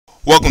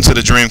Welcome to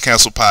the Dream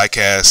Council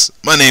Podcast.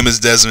 My name is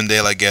Desmond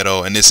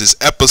Delaghetto, and this is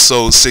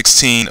episode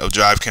 16 of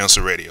Drive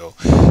Council Radio.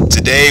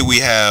 Today we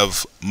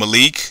have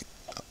Malik.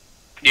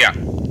 Yeah.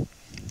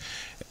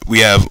 We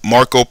have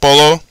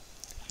Polo.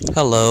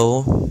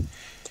 Hello.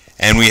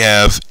 And we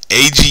have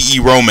AGE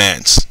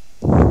Romance.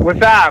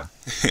 What's up?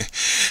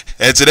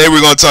 And today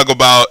we're going to talk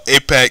about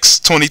Apex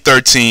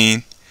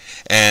 2013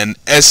 and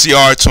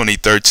SCR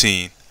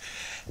 2013.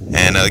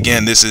 And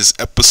again, this is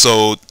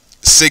episode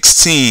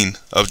 16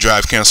 of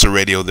Drive Council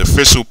Radio, the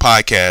official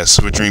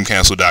podcast for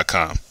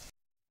DreamCouncil.com.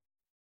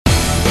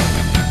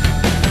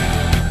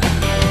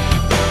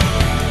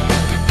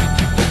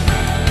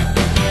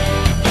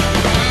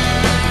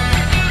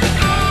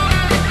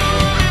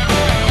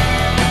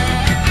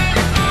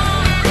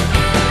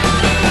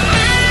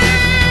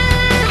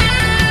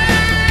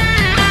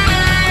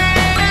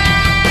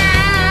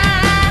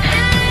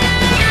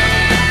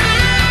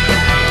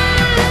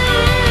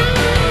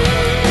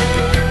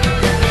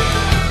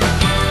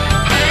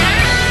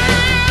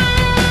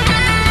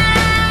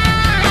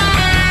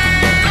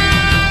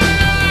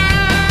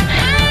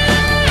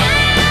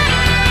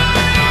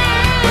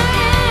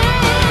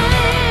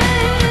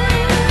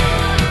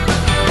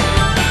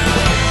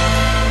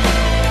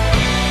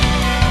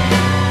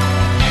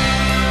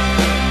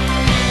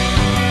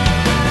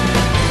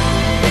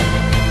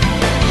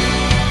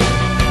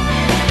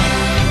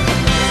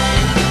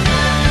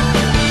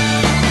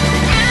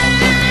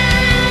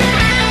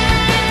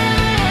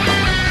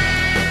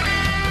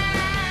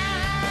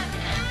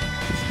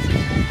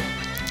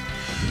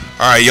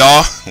 Alright,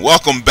 y'all,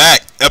 welcome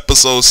back,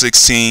 episode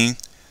 16.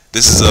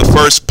 This is the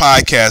first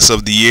podcast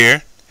of the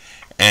year,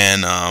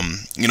 and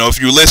if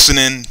you're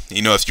listening,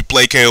 if you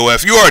play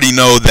KOF, you already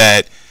know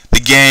that the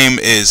game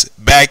is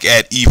back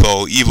at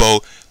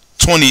EVO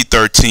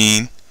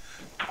 2013.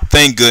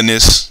 Thank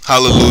goodness,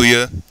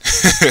 hallelujah.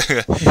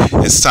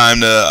 It's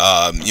time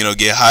to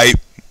get hype,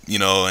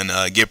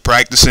 and get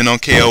practicing on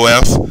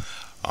KOF.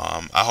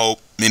 I hope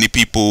many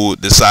people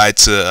decide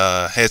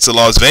to head to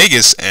Las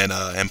Vegas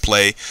and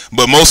play,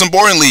 but most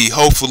importantly,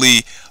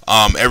 hopefully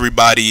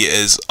everybody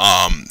is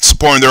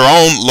supporting their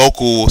own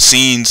local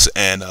scenes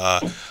and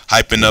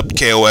hyping up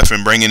KOF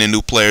and bringing in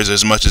new players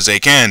as much as they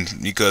can,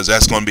 because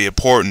that's going to be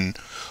important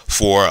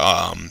for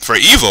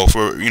Evo,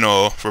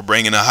 for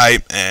bringing the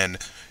hype and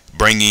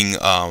bringing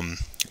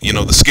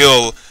the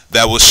skill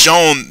that was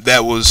shown,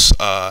 that was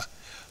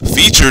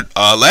featured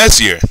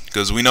last year,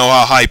 because we know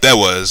how hype that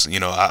was.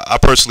 I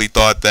personally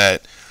thought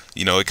that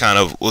it kind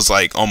of was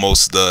like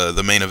almost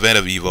the main event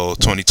of Evo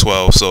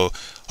 2012. So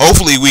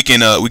hopefully we can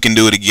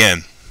do it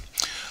again.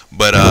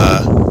 But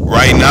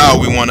right now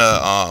we want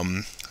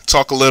to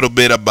talk a little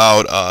bit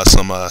about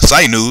some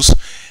site news,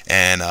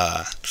 and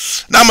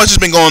not much has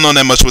been going on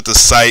that much with the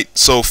site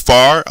so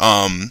far.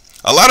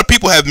 A lot of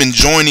people have been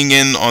joining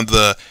in on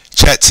the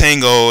Chat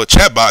Tango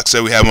chat box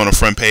that we have on the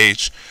front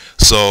page.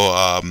 So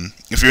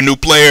if you're a new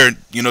player,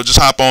 just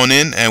hop on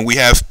in, and we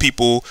have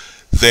people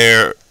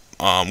there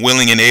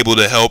willing and able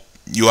to help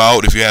you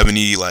out if you have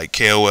any like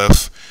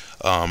KOF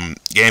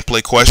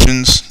gameplay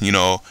questions,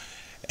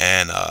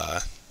 and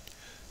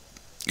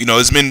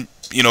it's been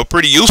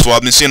pretty useful.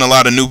 I've been seeing a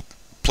lot of new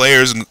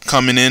players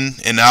coming in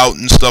and out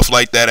and stuff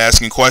like that,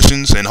 asking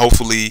questions, and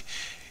hopefully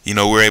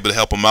we're able to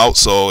help them out.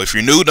 So if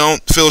you're new,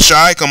 don't feel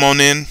shy, come on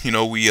in.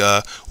 We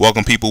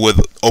welcome people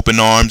with open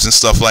arms and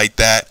stuff like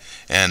that.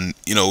 And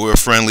we're a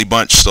friendly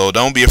bunch, so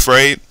don't be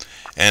afraid.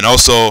 And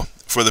also,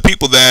 for the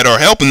people that are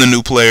helping the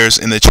new players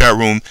in the chat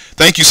room,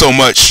 thank you so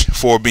much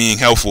for being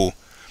helpful,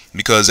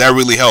 because that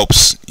really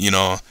helps,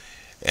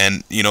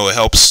 and it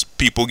helps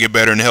people get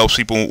better, and it helps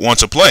people want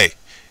to play.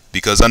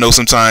 Because I know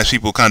sometimes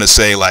people kind of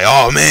say like,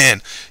 oh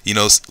man,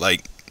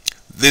 like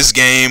this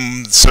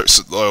game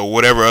or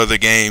whatever other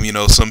game,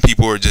 some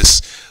people are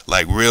just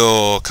like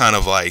real kind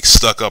of like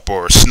stuck up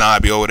or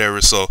snobby or whatever.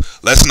 So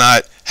let's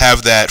not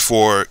have that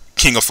for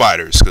King of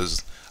Fighters,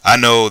 because I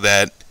know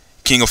that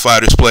King of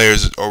Fighters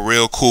players are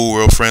real cool,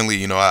 real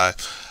friendly.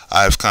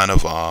 I've kind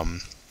of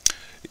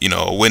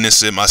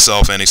witnessed it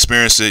myself and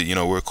experienced it.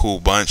 We're a cool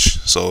bunch,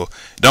 so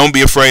don't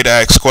be afraid to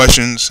ask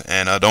questions,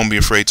 and don't be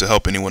afraid to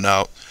help anyone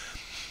out.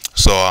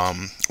 So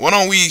why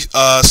don't we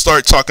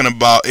start talking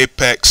about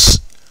Apex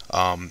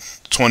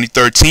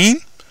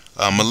 2013?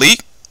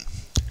 Malik,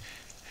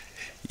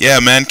 yeah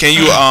man, can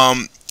you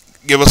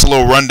give us a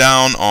little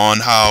rundown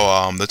on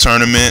how the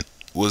tournament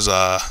was,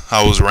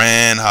 how it was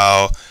ran,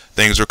 how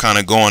things were kind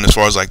of going as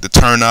far as like the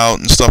turnout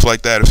and stuff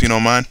like that, if you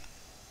don't mind?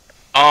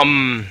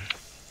 I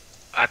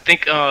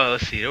think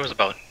let's see, there was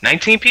about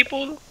 19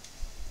 people,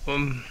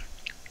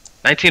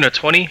 19 or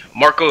 20.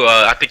 Marco,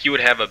 I think you would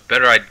have a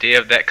better idea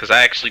of that, because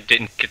I actually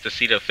didn't get to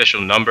see the official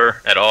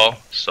number at all.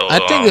 So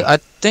I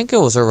think it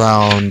was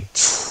around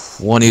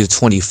 20 to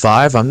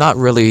 25. I'm not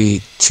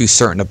really too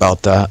certain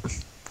about that.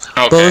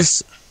 Okay.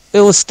 But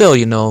it was still,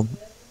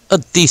 a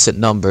decent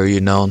number,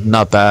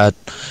 not bad.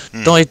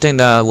 The only thing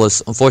that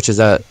was unfortunate is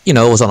that, it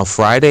was on a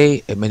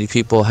Friday and many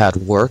people had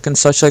work and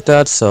such like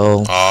that,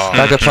 so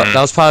that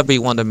was probably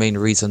one of the main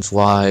reasons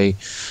why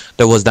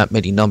there was that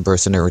many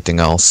numbers and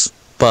everything else.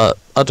 But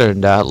other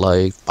than that,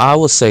 like I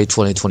would say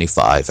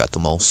 2025 at the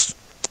most.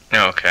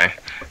 Okay.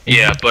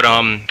 Yeah, but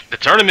the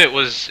tournament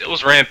was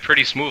ran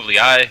pretty smoothly.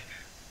 I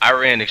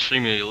ran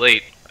extremely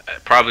late,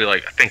 probably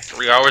like I think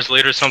 3 hours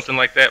late or something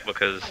like that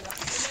because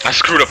I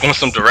screwed up on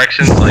some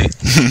directions. Like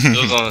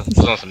it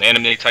was on some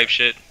anime type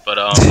shit. But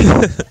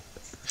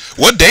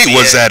what date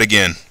was that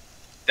again?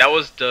 That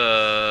was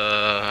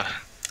the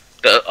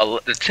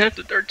 10th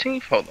to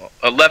 13th. Hold on,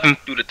 11th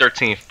through the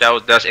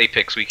 13th. That's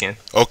Apex weekend.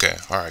 Okay,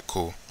 all right,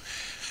 cool.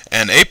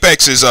 And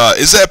Apex is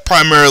that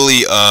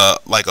primarily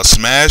like a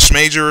Smash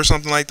major or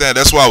something like that?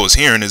 That's what I was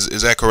hearing.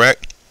 Is that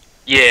correct?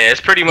 Yeah,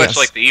 it's pretty much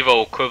like the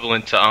Evo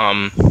equivalent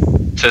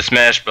to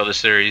Smash Brothers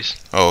series.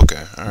 Oh,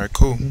 okay. All right,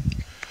 cool.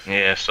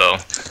 Yeah, so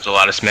there's a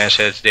lot of Smash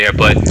heads there,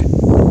 but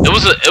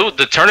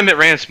the tournament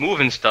ran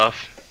smooth and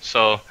stuff.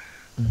 So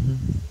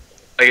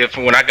like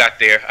when I got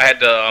there, I had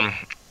to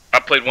I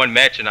played one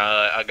match and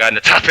I got in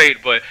the top 8,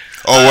 but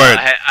word.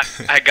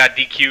 I got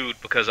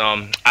DQ'd because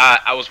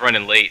I was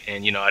running late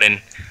and I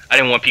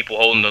didn't want people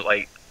holding the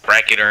like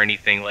bracket or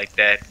anything like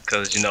that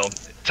because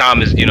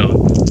time is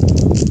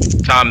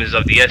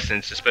of the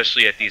essence,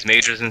 especially at these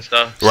majors and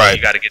stuff. So right.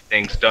 You got to get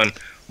things done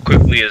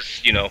quickly as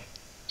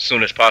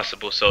soon as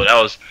possible. So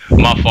that was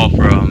my fault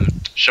for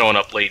showing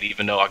up late,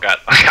 even though I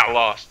got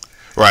lost.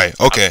 Right.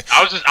 Okay.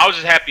 I was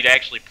just happy to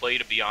actually play,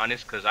 to be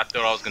honest, because I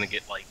thought I was gonna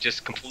get like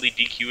just completely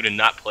DQ'd and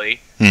not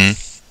play.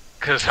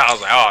 Because I was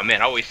like, oh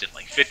man, I wasted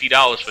like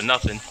 $50 for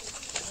nothing.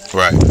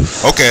 Right.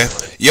 Okay.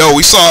 Yo,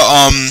 we saw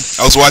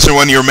I was watching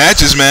one of your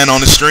matches, man,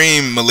 on the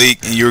stream,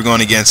 Malik, and you were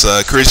going against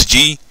Chris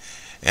G.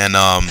 And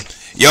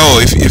yo,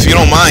 if you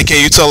don't mind,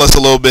 can you tell us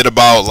a little bit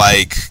about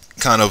like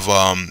kind of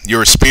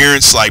your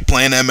experience like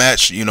playing that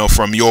match,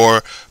 from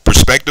your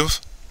perspective?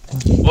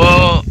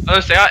 Well,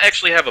 honestly, I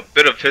actually have a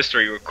bit of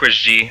history with Chris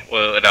G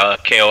at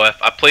KOF.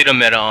 I played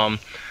him at a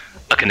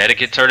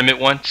Connecticut tournament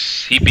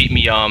once. He beat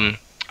me. I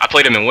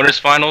played him in winners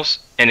finals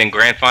and in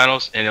grand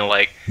finals, and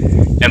then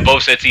in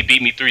both sets he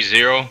beat me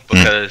 3-0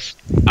 because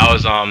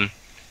I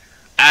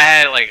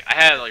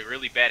had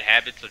really bad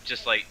habits of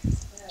just like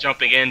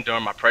jumping in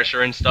during my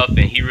pressure and stuff, and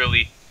he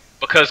really,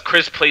 because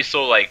Chris plays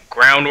so like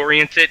ground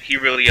oriented, he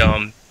really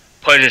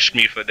punished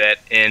me for that.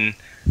 And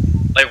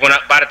like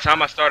by the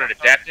time I started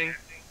adapting,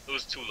 it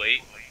was too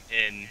late,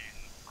 and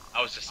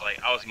I was just like,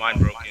 I was mind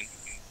broken.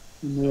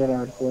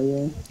 Yeah, and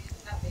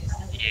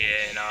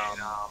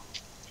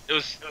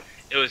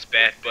it was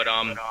bad, but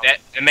that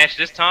match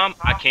this time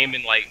I came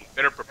in like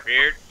better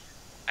prepared.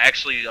 I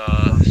actually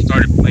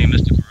started playing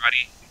Mr.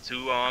 Karate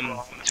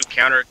to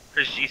counter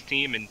Chris G's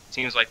team and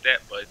teams like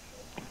that, but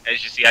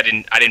as you see, I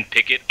didn't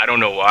pick it. I don't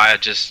know why.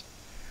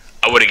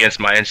 I went against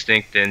my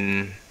instinct,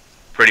 and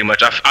pretty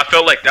much I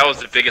felt like that was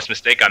the biggest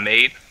mistake I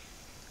made.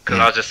 Because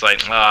I was just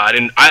like,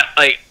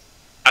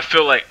 I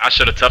feel like I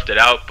should have toughed it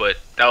out, but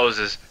that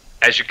was,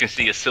 as you can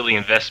see, a silly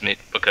investment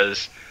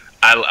because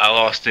I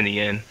lost in the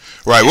end.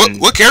 Right.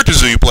 What characters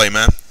do you play,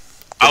 man?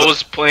 I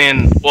was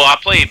playing, I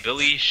played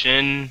Billy,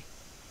 Shin,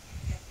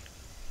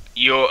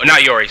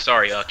 not Yori,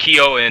 sorry,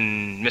 Kyo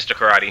and Mr.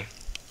 Karate.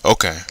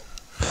 Okay.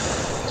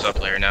 So I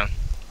play her now.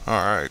 All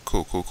right,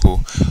 cool.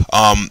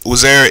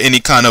 Was there any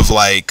kind of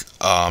like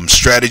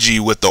strategy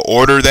with the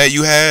order that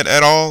you had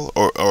at all,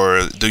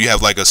 or do you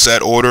have like a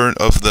set order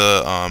of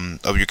the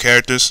of your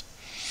characters?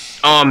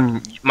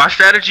 My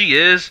strategy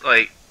is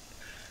like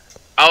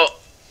I'll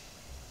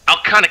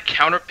kind of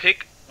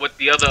counterpick what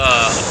the other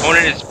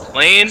opponent is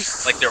playing,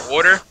 like their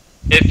order,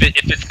 if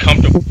it's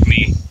comfortable for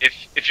me,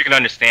 if you can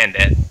understand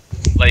that.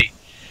 Like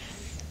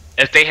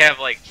if they have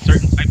like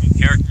certain type of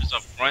characters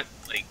up front,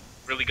 like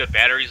really good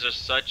batteries or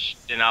such,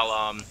 then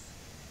I'll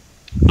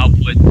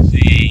put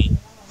say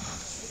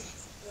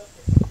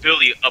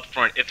Billy up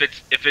front. If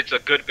it's a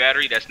good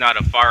battery, that's not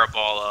a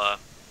fireball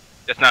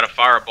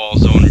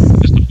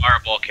zoner, just a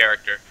fireball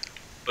character.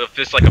 But if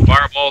it's like a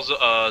fireball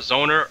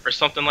zoner or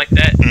something like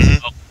that,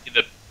 I'll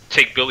either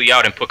take Billy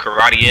out and put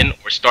Karate in,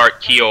 or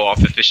start Kyo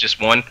off if it's just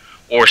one,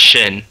 or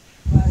Shin.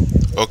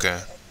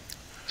 Okay.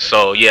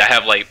 So yeah, I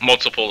have like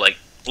multiple like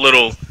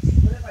little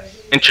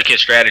intricate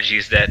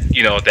strategies that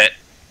that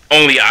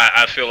only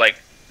I feel like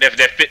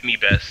that fit me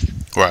best.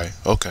 Right.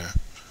 Okay.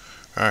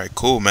 All right.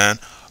 Cool, man.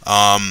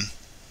 Let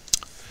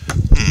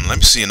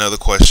me see another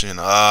question.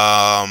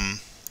 How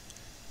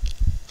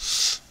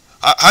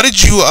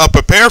did you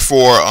prepare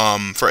for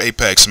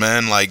Apex,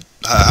 man? Like,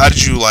 how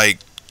did you like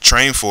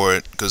train for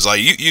it? Cause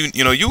like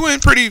you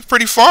went pretty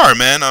far,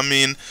 man. I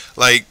mean,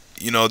 like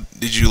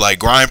did you like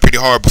grind pretty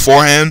hard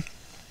beforehand?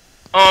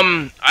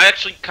 I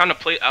actually kind of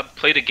played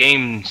the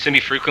game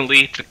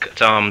semi-frequently to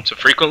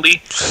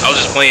frequently. I was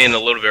just playing a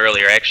little bit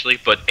earlier actually,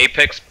 but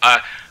Apex,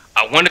 I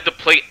wanted to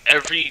play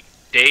every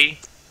day,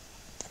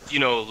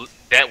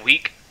 that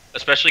week,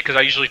 especially because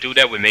I usually do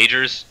that with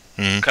majors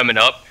coming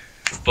up,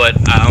 but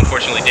I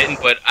unfortunately didn't.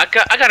 But I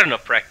got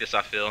enough practice.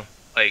 I feel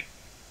like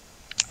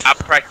I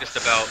practiced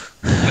about,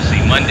 let's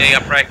see, Monday I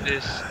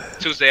practiced,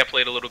 Tuesday I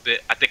played a little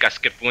bit. I think I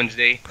skipped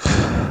Wednesday.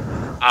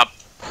 I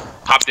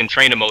hopped in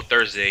training mode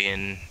Thursday,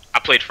 and I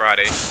played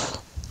Friday. Okay.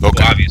 Well,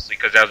 obviously,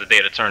 because that was the day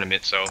of the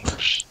tournament. So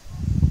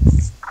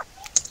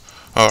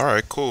Oh, all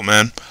right, cool,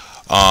 man.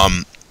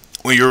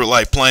 When you're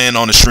like playing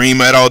on the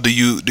stream at all, do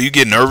you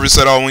get nervous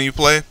at all when you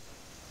play?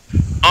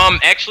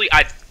 Actually,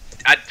 I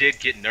did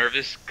get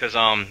nervous because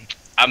I'm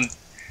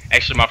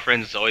actually my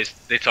friends always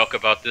they talk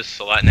about this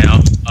a lot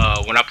now.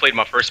 When I played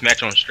my first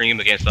match on stream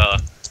against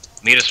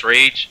Midas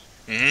Rage,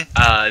 in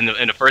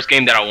the first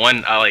game that I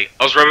won, I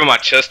was rubbing my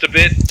chest a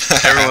bit.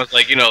 Everyone was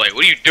like, like,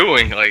 what are you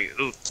doing? Like,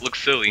 it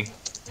looks silly.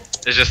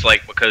 It's just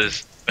like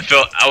because it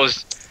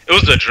was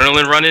the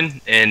adrenaline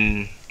running,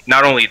 and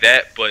not only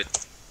that, but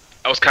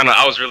I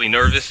was really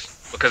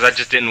nervous because I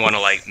just didn't want to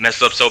like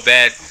mess up so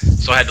bad.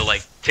 So I had to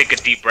like take a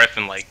deep breath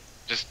and like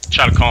just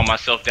try to calm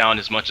myself down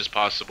as much as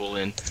possible,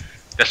 and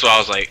that's why I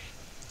was like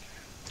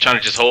trying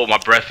to just hold my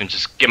breath and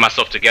just get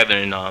myself together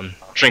and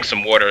drink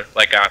some water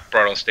like I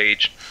brought on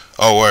stage.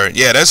 Oh, word.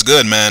 Yeah, that's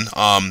good, man.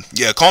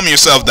 Yeah, calming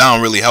yourself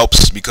down really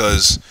helps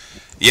because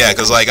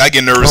like I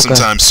get nervous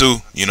sometimes too,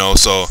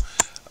 so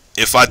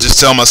if I just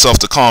tell myself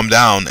to calm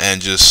down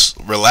and just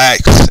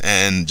relax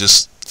and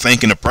just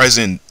think in the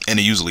present, and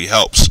it usually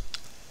helps.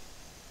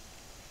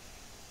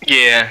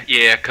 Yeah,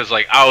 because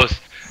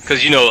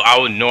I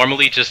would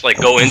normally just like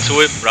go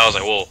into it, but I was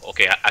like, well,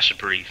 okay, I should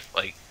breathe,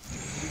 like,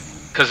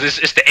 because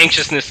it's the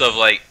anxiousness of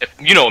like,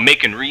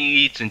 making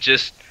reads and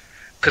just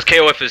because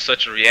KOF is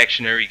such a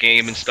reactionary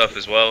game and stuff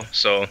as well,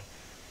 so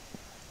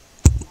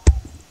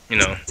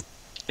it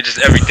just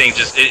everything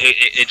just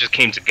it just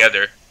came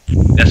together.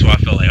 That's why I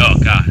felt like, oh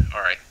god,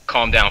 all right,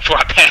 calm down before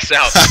I pass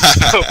out.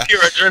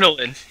 Pure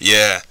adrenaline.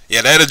 Yeah,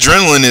 that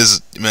adrenaline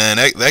is, man,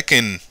 that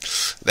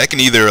can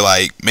either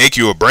like make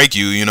you or break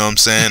you. You know what I'm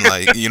saying?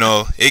 Like,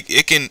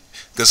 it can,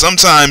 because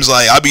sometimes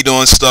like I'll be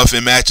doing stuff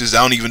in matches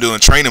I don't even do in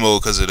training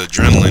mode because of the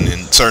adrenaline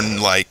and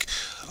certain like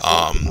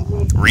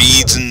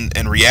reads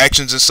and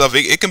reactions and stuff.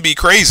 It can be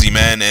crazy,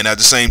 man, and at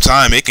the same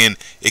time it can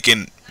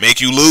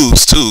make you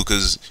lose too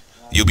because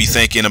you'll be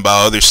thinking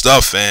about other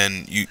stuff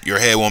and your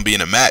head won't be in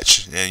a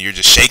match and you're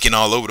just shaking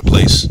all over the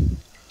place.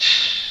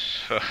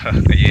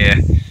 Yeah,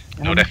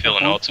 I know that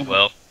feeling all too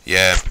well.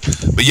 Yeah,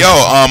 but yo,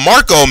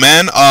 Marco,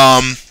 man,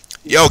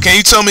 can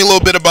you tell me a little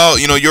bit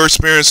about your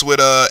experience with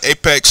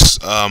Apex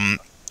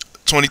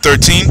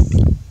 2013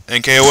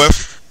 and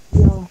KOF?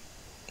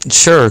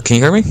 Sure. Can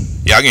you hear me?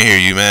 Yeah, I can hear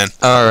you, man.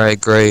 All right,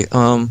 great.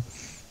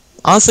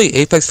 Honestly,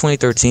 Apex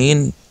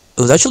 2013.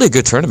 It was actually a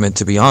good tournament,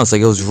 to be honest.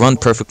 Like, it was run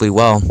perfectly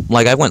well.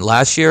 Like, I went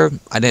last year,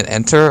 I didn't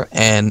enter,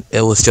 and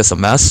it was just a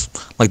mess.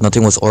 Like,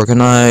 nothing was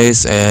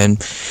organized, and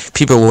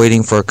people were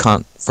waiting for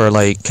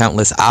like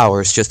countless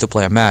hours just to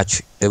play a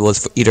match. It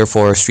was either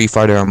for Street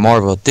Fighter or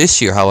Marvel.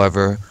 This year,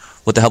 however,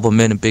 with the help of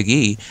Min and Big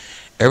E,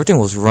 everything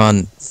was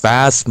run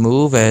fast,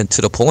 smooth, and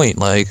to the point.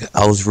 Like,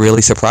 I was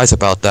really surprised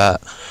about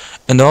that.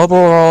 And the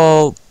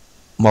overall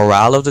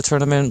morale of the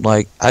tournament,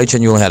 like, I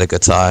genuinely had a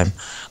good time.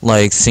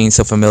 Like, seeing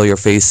some familiar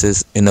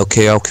faces in the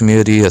KO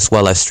community as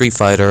well as Street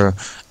Fighter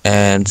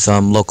and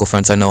some local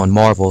friends I know in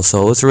Marvel,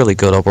 so it was really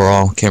good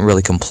overall. Can't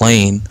really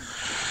complain.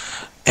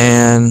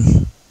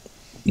 And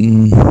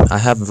I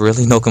have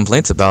really no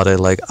complaints about it.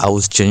 Like, I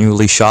was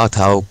genuinely shocked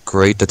how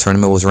great the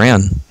tournament was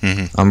ran.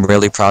 I'm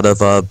really proud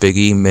of Big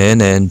E,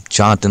 Min, and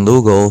Jonathan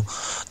Lugo,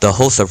 the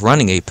host of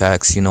running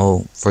Apex,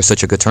 for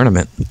such a good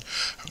tournament.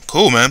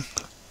 Cool, man.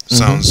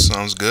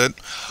 Sounds good.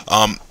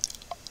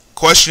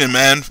 Question,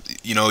 man.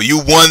 You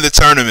won the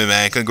tournament,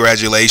 man.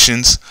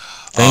 Congratulations.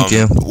 Thank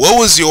you. What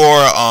was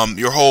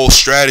your whole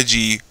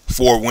strategy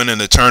for winning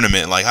the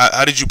tournament? Like,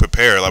 how did you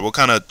prepare? Like, what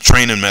kind of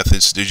training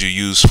methods did you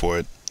use for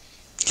it?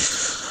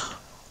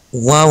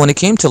 Well, when it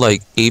came to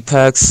like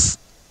Apex,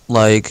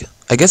 like,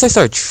 I guess I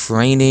started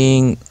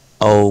training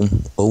a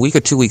week or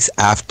 2 weeks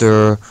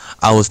after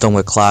I was done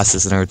with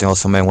classes and everything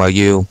else from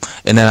NYU,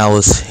 and then I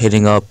was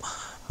hitting up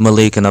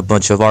Malik and a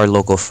bunch of our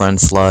local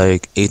friends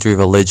like A3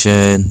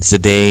 Religion,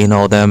 Zidane,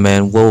 all them,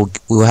 and we'll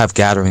have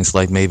gatherings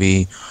like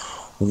maybe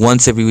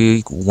once every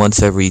week,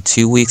 once every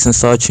 2 weeks and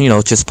such,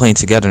 just playing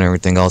together and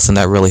everything else, and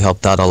that really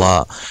helped out a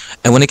lot.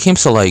 And when it came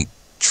to like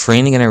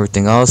training and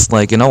everything else,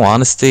 like,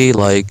 honesty,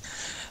 like,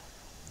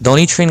 the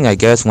only training I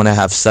guess when I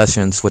have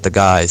sessions with the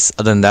guys.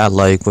 Other than that,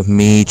 like, with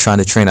me trying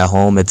to train at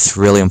home, it's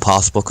really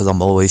impossible because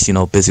I'm always,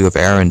 busy with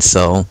errands.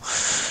 So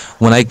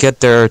when I get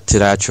there to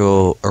the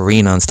actual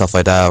arena and stuff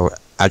like that, or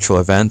actual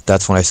event,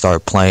 that's when I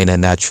start playing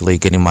and naturally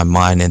getting my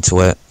mind into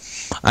it.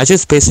 I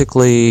just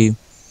basically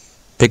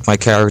pick my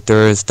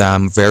characters that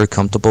I'm very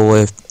comfortable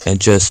with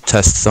and just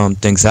test some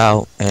things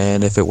out,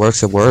 and if it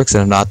works, it works,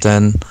 and if not,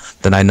 then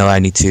I know I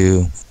need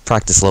to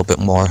practice a little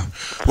bit more.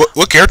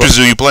 What characters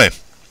do you play?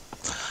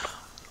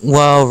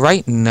 Well,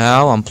 right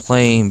now I'm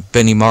playing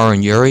Benimaru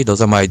and Yuri.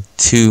 Those are my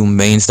two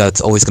mains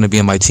that's always going to be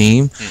in my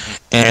team.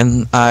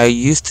 And I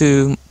used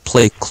to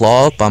play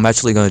Claw, but I'm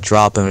actually going to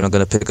drop him and I'm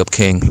going to pick up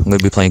King. I'm going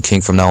to be playing King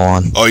from now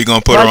on. Oh, you're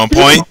going to put her on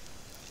point?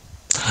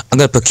 I'm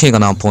going to put King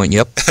on point,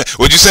 yep.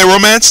 What'd you say,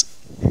 Romance?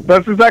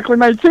 That's exactly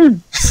my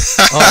team.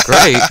 Oh,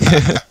 great.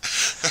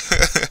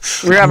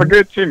 We have a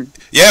good team.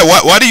 Yeah,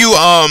 why do you,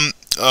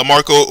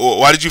 Marco,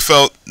 why did you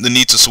felt the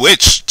need to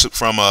switch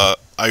from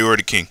Iori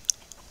to King?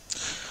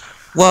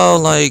 Well,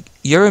 like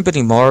Yuri and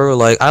Benimaru,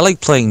 like I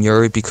like playing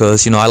Yuri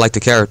because I like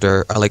the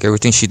character. I like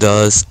everything she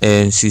does,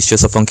 and she's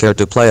just a fun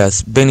character to play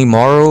as.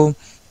 Benimaru,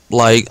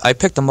 like I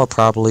picked him up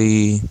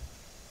probably.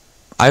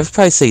 I would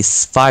probably say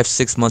 5,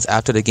 6 months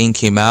after the game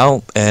came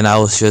out, and I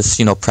was just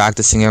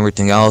practicing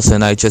everything else,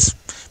 and I just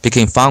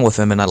became fond with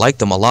him, and I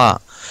liked him a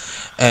lot.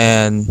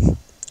 And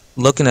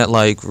looking at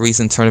like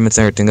recent tournaments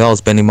and everything else,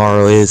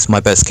 Benimaru is my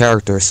best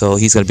character, so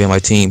he's gonna be on my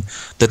team.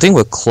 The thing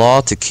with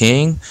Claw to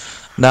King.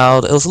 Now,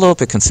 it was a little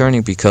bit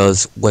concerning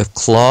because with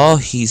Claw,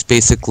 he's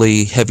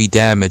basically heavy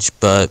damage,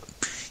 but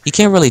he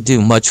can't really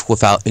do much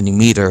without any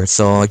meter,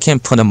 so I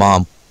can't put him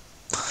on.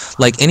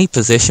 Like, any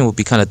position would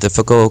be kind of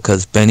difficult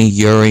because Benny,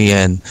 Yuri,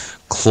 and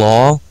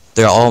Claw,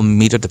 they're all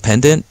meter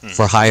dependent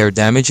for higher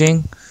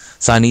damaging,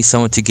 so I need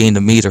someone to gain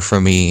the meter for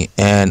me,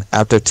 and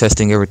after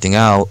testing everything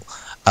out,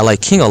 I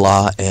like King a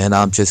lot, and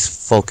I'm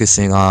just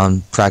focusing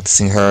on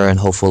practicing her and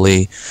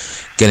hopefully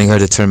getting her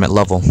to tournament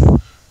level.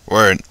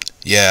 Word.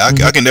 Yeah,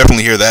 I can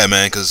definitely hear that,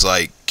 man, because,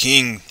 like,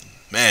 King,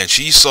 man,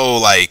 she's so,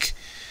 like,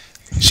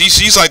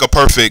 she's like a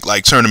perfect,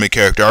 like, tournament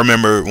character. I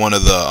remember one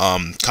of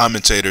the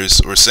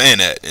commentators were saying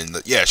that,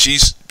 and, yeah,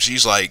 she's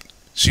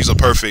a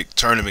perfect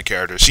tournament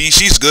character.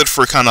 She's good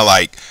for kind of,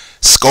 like,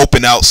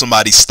 scoping out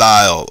somebody's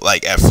style,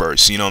 like, at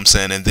first, you know what I'm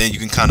saying, and then you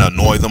can kind of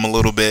annoy them a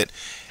little bit,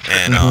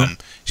 and,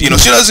 she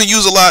doesn't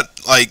use a lot,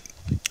 like,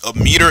 a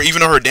meter, even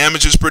though her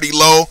damage is pretty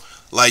low.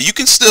 Like, you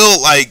can still,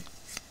 like,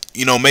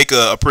 make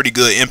a pretty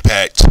good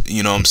impact,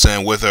 you know what I'm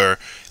saying, with her.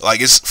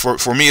 Like, it's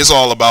for me, it's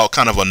all about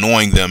kind of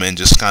annoying them and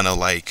just kind of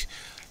like,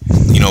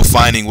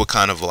 finding what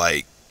kind of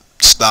like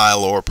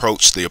style or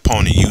approach the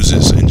opponent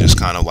uses and just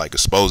kind of like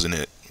exposing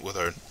it with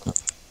her.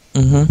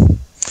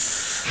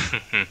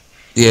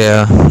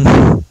 Yeah.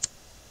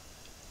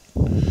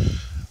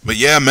 But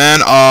yeah,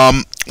 man,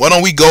 why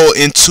don't we go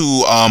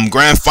into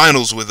grand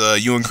finals with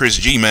you and Chris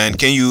G, man?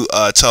 Can you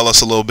tell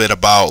us a little bit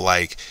about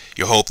like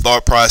your whole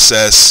thought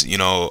process,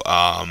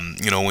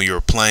 when you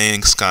were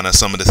playing, kind of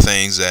some of the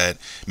things that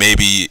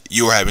maybe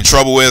you were having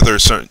trouble with, or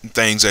certain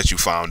things that you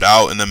found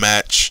out in the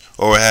match,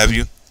 or what have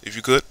you, if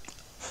you could?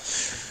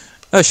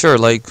 Sure.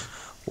 Like,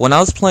 when I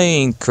was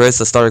playing Chris,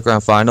 the start of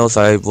grand finals,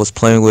 I was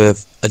playing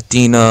with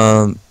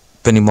Adina,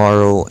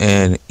 Benimaru,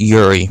 and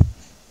Yuri.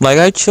 Like,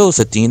 I chose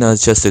Adina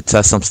just to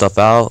test some stuff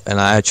out,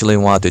 and I actually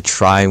wanted to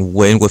try and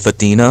win with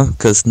Adina,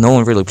 because no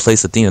one really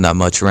plays Adina that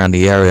much around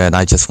the area, and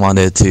I just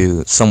wanted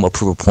to somewhat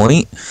prove a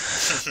point.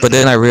 But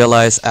then I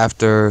realized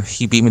after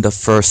he beat me the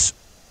first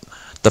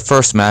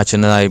match,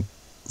 and then I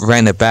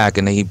ran it back,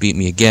 and then he beat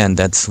me again,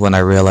 that's when I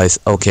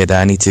realized, okay,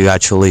 that I need to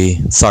actually,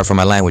 sorry for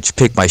my language,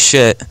 pick my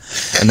shit,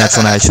 and that's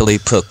when I actually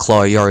put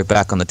Claw Yuri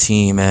back on the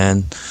team,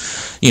 and,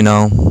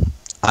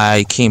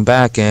 I came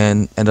back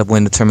and ended up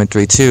winning the tournament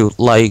 3-2.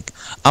 Like,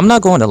 I'm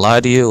not going to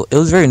lie to you, it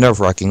was very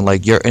nerve-wracking.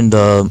 Like, you're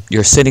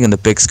sitting in the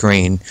big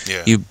screen.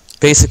 Yeah. You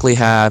basically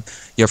have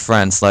your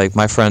friends, like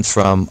my friends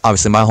from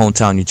obviously my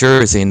hometown, New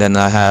Jersey, and then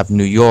I have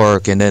New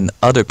York, and then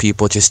other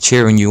people just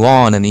cheering you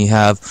on, and you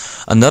have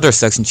another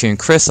section cheering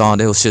Chris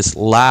on. It was just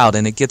loud,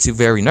 and it gets you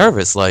very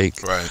nervous.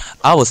 Like, right.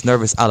 I was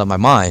nervous out of my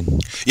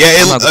mind. Yeah,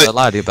 I'm not gonna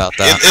lie to you about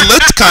that. It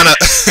looked kind of.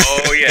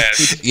 Oh yeah.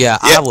 Yeah,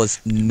 I was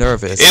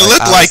nervous. It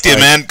looked like it,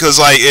 man, because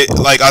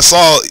like I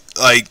saw,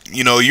 like,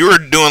 you were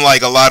doing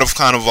like a lot of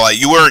kind of like,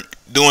 you weren't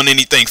doing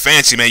anything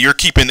fancy, man. You're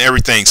keeping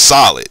everything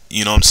solid.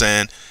 You know what I'm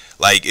saying?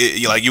 Like,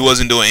 you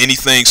wasn't doing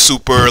anything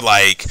super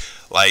like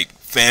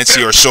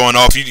fancy or showing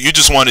off. You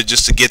just wanted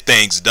just to get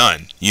things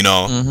done.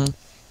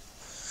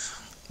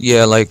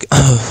 Yeah, like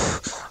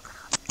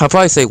I'll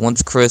probably say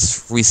once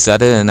Chris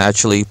reset it and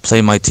actually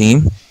played my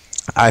team,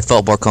 I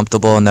felt more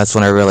comfortable, and that's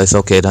when I realized,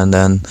 okay,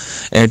 then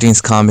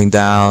everything's calming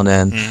down,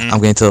 and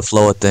I'm getting to the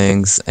flow of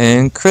things.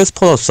 And Chris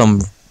pulled up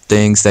some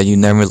things that you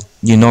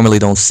normally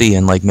don't see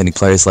in like many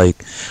players, like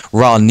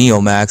Raw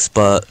Neomax,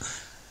 but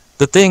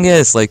the thing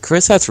is, like,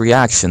 Chris has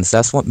reactions.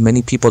 That's what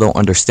many people don't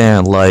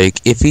understand.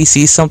 Like, if he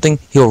sees something,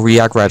 he'll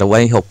react right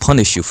away. He'll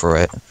punish you for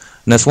it. And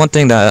that's one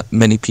thing that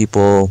many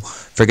people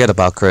forget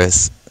about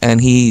Chris. And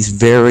he's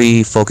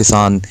very focused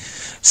on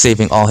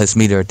saving all his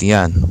meter at the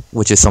end,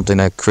 which is something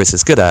that Chris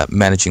is good at,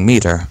 managing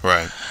meter.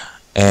 Right.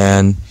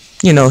 And,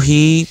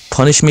 he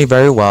punished me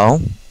very well,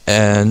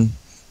 and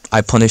I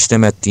punished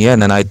him at the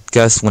end, and I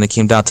guess when it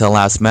came down to the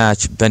last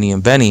match, Benny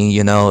and Benny,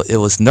 it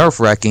was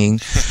nerve-wracking,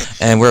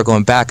 and we were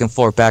going back and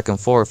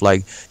forth,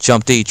 like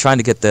Jump D, trying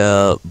to get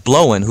the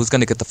blow-in, who's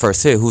going to get the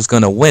first hit, who's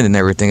going to win, and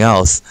everything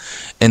else.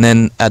 And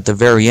then at the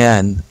very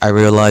end, I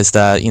realized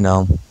that,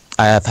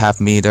 I have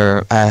half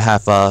meter, I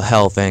have half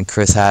health, and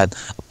Chris had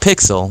a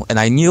pixel, and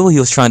I knew he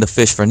was trying to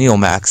fish for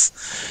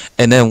Neomax.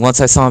 And then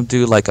once I saw him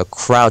do like a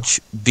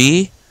crouch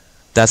B,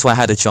 that's why I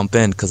had to jump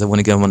in, because I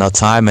wouldn't give him enough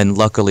time, and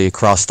luckily it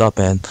crossed up,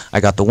 and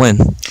I got the win.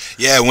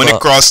 Yeah, when it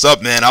crossed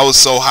up, man, I was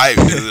so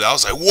hyped, dude. I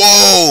was like,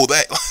 whoa,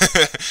 that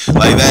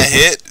like that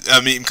hit.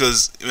 I mean,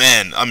 because,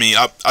 man,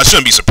 I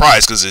shouldn't be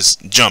surprised, because it's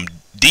Jump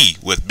D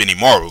with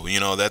Benimaru.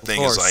 That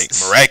thing is like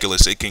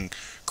miraculous. It can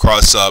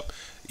cross up,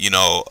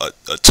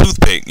 a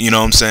toothpick. You know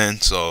what I'm saying?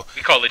 So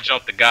We call it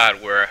Jump the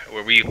God where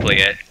we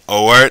play at.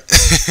 oh, word.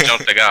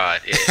 Jump the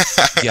God.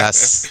 Yeah.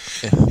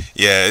 Yes.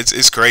 Yeah,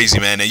 it's crazy,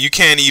 man. And you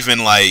can't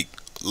even like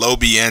low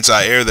B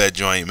anti-air that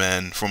joint,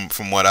 man.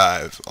 From what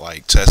I've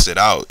like tested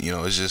out,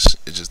 it's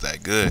just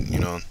that good,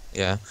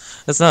 Yeah,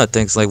 that's another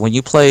thing. It's like when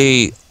you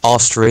play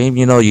off stream,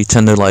 you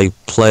tend to like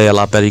play a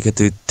lot better. You get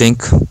to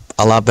think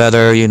a lot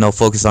better.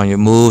 Focus on your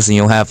moves, and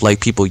you'll have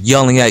like people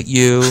yelling at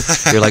you.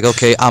 You're like,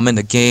 okay, I'm in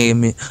the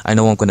game. I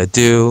know what I'm gonna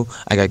do.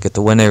 I gotta get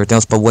the win and everything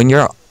else. But when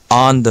you're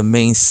on the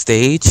main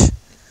stage,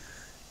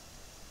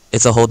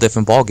 it's a whole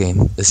different ball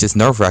game. It's just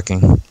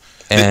nerve-wracking.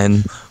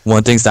 And one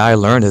of the things that I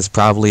learned is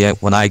probably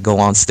when I go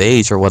on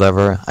stage or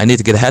whatever, I need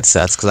to get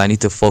headsets because I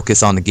need to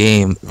focus on the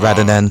game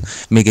rather than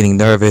me getting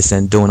nervous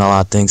and doing a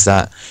lot of things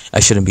that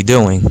I shouldn't be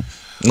doing.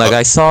 Like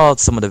I saw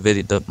some of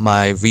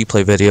my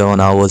replay video,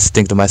 and I was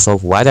thinking to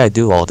myself, why did I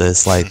do all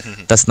this? Like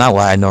that's not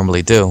what I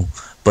normally do,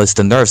 but it's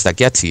the nerves that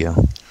get to you.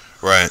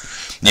 Right.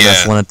 And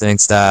that's one of the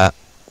things that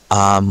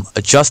I'm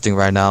adjusting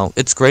right now.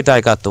 It's great that I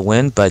got the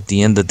win, but at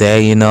the end of the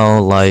day,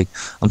 like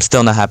I'm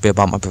still not happy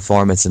about my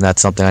performance, and that's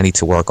something I need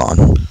to work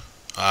on.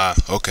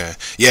 Okay.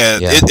 Yeah.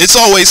 It's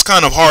always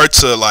kind of hard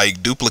to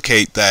like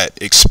duplicate that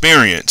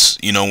experience,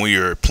 when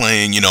you're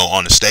playing,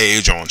 on the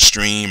stage or on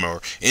stream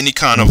or any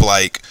kind of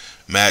like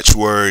match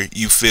where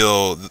you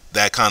feel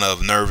that kind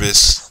of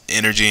nervous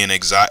energy and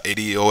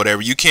anxiety or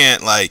whatever. You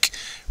can't like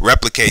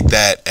replicate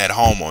that at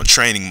home on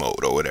training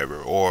mode or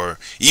whatever, or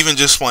even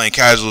just playing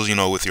casuals,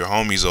 with your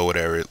homies or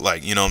whatever.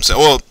 Like, what I'm saying?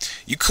 Well,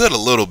 you could a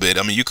little bit.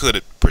 I mean, you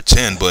could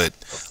pretend, but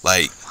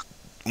like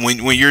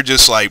when you're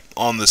just like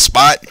on the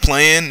spot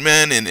playing,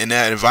 man, in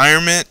that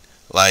environment,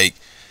 like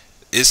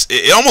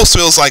it almost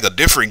feels like a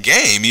different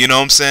game. You know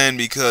what I'm saying?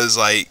 Because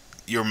like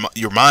your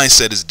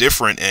mindset is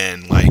different,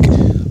 and like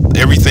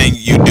everything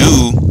you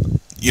do,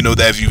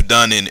 that you've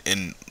done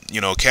in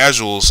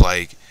casuals,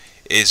 like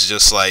it's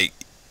just like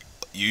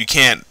you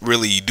can't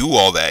really do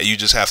all that. You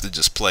just have to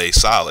just play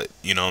solid.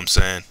 You know what I'm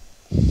saying?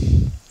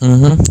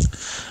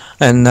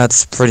 And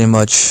that's pretty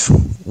much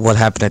what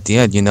happened at the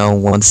end.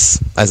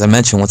 Once, as I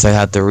mentioned, once I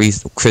had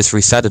Chris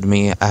resetted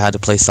me, I had to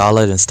play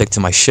solid and stick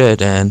to my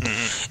shit, and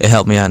it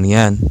helped me out in the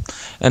end.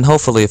 And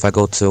hopefully, if I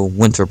go to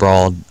Winter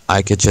Brawl,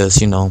 I could just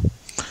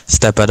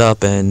step it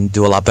up and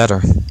do a lot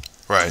better.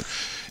 Right.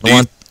 Go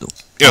ahead.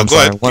 Go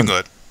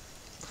ahead.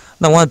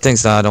 No, one of the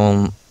things that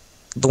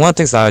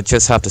I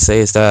just have to say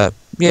is that,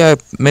 yeah,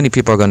 many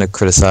people are going to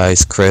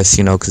criticize Chris,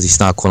 because he's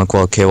not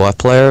quote-unquote a KOF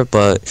player,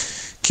 but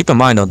keep in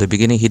mind, though, at the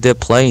beginning he did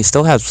play, he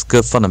still has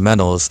good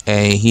fundamentals,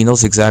 and he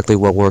knows exactly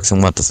what works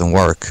and what doesn't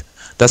work.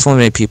 That's why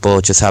many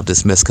people just have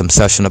this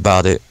misconception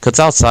about it, because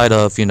outside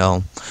of,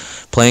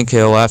 playing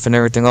KOF and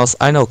everything else,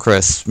 I know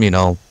Chris,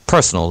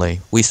 personally.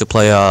 We used to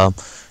play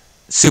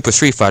Super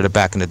Street Fighter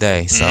back in the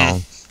day,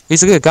 so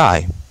he's a good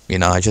guy.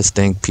 I just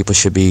think people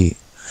should leave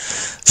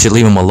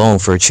him alone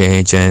for a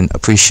change and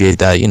appreciate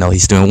that,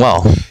 he's doing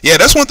well. Yeah,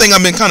 that's one thing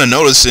I've been kind of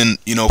noticing,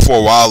 for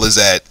a while, is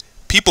that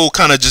people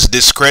kind of just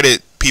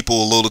discredit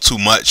people a little too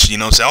much,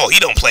 say, oh, he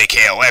don't play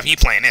KOF, he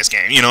playing this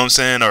game, you know what I'm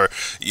saying? Or,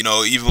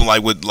 even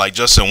like with like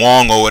Justin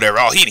Wong or whatever,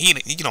 oh, he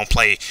don't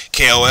play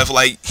KOF.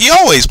 Like, he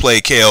always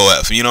played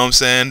KOF, you know what I'm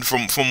saying?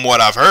 From what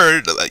I've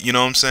heard, you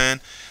know what I'm saying?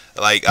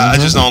 Like, I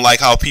just don't like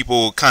how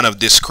people kind of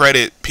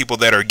discredit people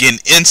that are getting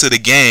into the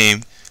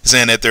game,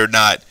 saying that they're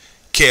not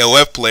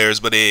KOF players,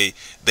 but they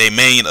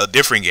main a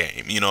different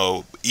game,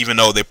 even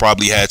though they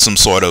probably had some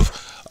sort of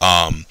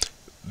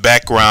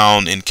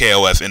background in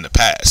KOF in the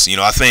past.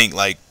 I think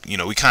like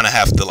we kind of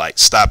have to like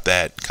stop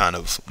that kind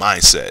of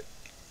mindset.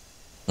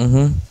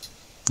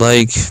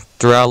 Like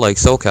throughout like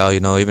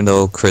SoCal, even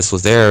though Chris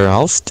was there, I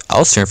was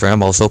cheering for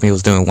him. I was hoping he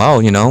was doing well.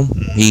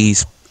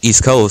 He's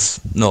East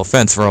Coast. No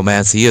offense,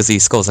 Romance. He is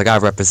East Coast. I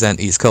gotta represent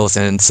East Coast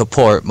and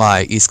support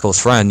my East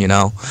Coast friend.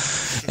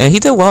 And he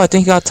did well. I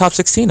think he got top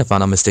 16 if I'm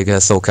not mistaken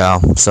at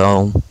SoCal.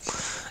 So,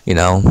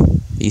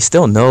 he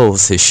still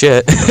knows his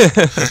shit.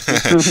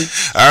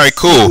 All right,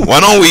 cool. Why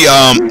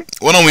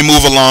don't we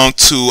move along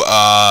to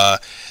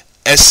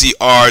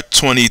SCR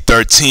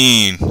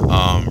 2013,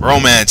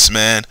 Romance,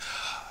 man.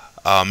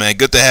 Man,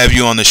 good to have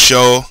you on the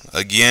show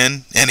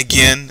again and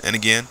again and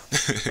again.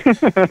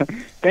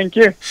 Thank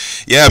you.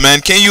 Yeah, man.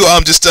 Can you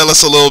just tell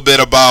us a little bit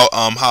about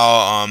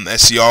how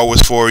SCR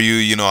was for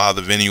you? How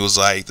the venue was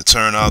like, the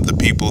turnout, the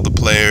people, the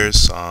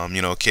players,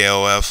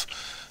 KOF.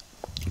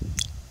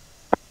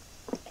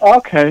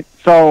 Okay,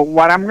 so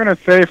what I'm gonna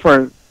say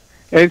for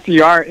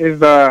SCR is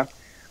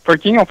for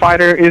King of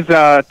Fighter is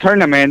a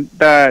tournament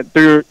that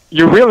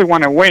you really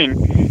want to win,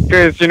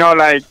 because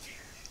like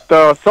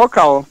the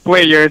SoCal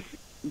players,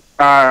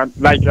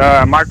 like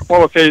Marco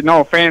Polo said,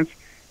 no offense,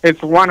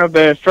 it's one of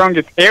the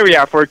strongest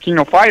area for King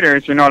of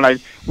Fighters.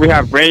 Like we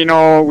have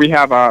Reno, we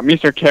have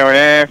Mr.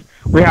 KOF,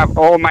 we have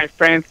all my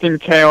friends Team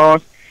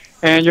Chaos,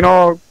 and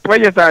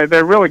players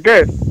they're really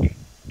good.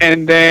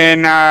 And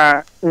then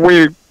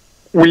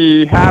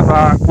we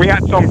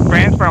had some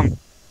friends from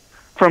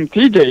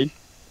TJ,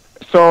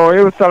 so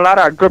it was a lot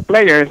of good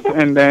players.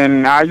 And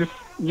then I just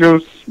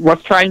just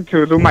was trying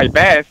to do my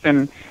best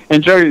and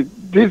enjoy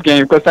this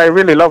game because I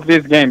really love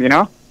this game, you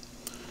know.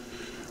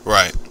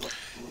 Right.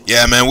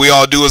 Yeah, man, we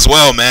all do as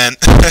well, man.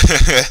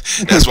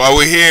 That's why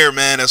we're here,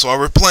 man. That's why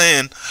we're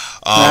playing.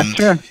 That's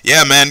true.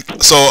 Yeah, man.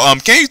 So,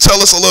 can you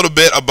tell us a little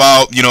bit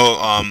about,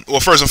 well,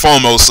 first and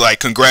foremost, like,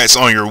 congrats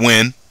on your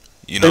win.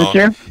 Thank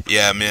you.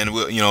 Yeah, man.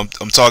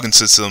 I'm talking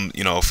to some,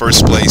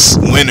 first place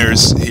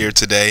winners here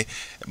today.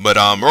 But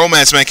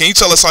Romance, man, can you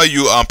tell us how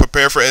you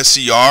prepare for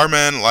SCR,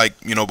 man? Like,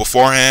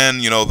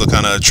 beforehand, the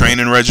kind of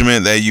training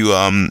regimen that you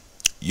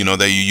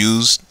that you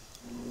used.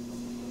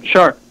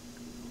 Sure.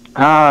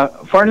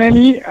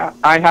 Fortunately,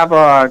 I have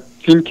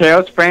Team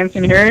Chaos friends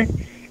in here,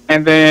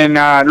 and then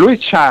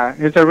Luis Cha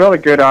is a really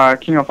good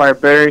King of Fire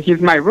player. He's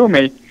my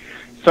roommate.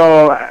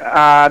 So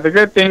the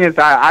good thing is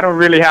I don't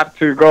really have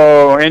to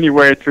go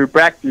anywhere to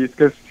practice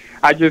because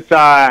I just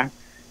tell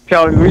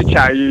Luis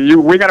Cha,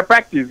 we gotta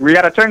practice, we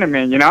got a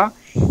tournament,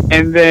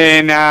 And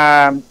then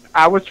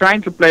I was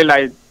trying to play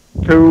like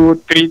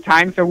 2-3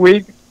 times a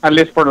week, at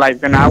least for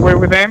like an hour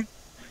with him,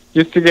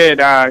 just to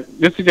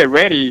get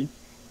ready.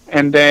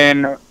 And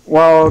then,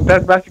 well,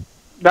 that's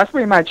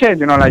pretty much it,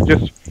 like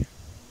just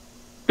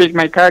pick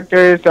my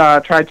characters,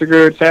 try to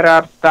do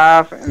setup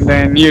stuff, and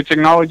then new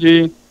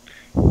technology,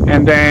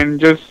 and then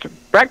just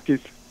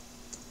practice.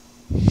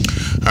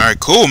 All right,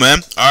 cool, man.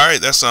 All right,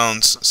 that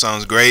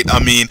sounds great. I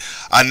mean,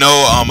 I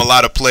know a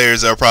lot of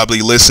players that are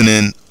probably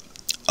listening.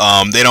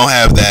 They don't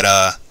have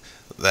that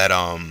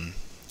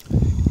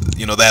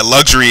that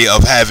luxury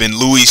of having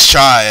Luis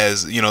Cha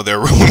as their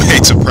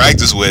roommate to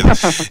practice with.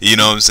 You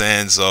know what I'm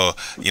saying? So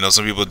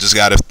some people just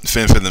gotta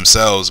fend for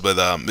themselves. But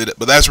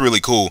that's really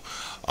cool.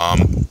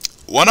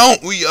 Why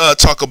don't we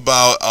talk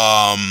about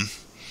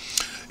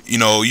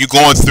you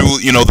going through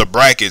the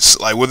brackets?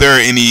 Like, were there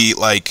any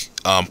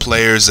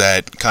players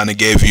that kind of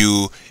gave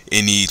you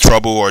any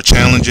trouble or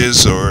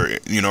challenges, or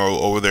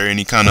or were there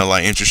any kind of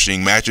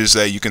interesting matches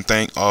that you can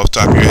think off the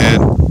top of your head?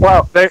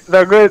 Well,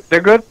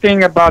 the good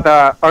thing about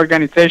the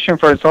organization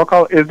for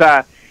SoCal is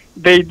that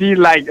they did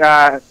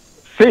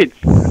seats,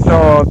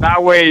 so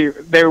that way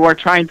they were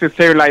trying to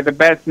save the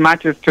best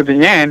matches to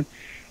the end,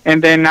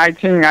 and then I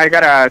think I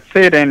got a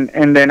seat,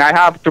 and then I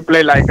have to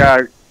play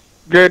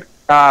good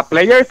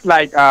players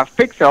like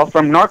Fixel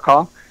from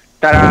NorCal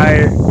that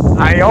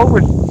I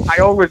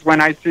always when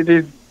I see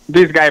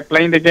this guy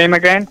playing the game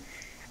again,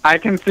 I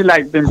can see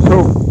the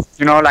improve.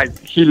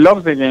 He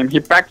loves the game,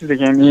 he practices the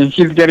game,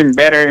 he's getting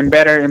better and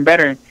better and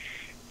better.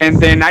 And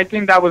then I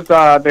think that was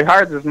the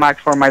hardest match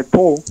for my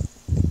pool.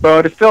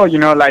 But still,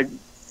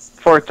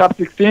 for top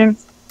 16,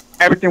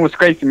 everything was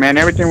crazy, man.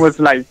 Everything was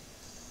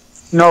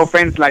no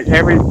offense,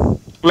 every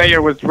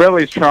player was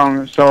really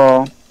strong.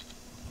 So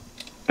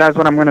that's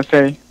what I'm gonna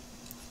say.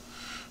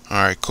 All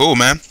right, cool,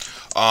 man.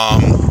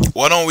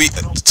 Why don't we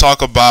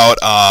talk about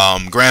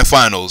grand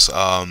finals?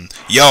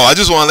 Yo, I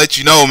just want to let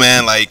you know,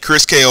 man.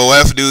 Chris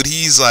KOF, dude,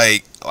 he's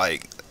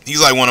he's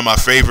one of my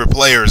favorite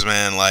players,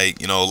 man.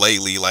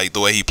 Lately, the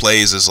way he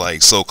plays is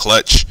so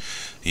clutch.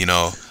 Can you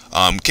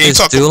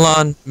talk?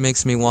 Dulon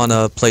makes me want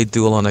to play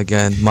Dulon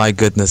again. My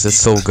goodness, it's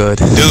so good.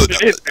 Dude,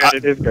 it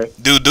is good.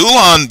 Dude,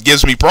 Dulon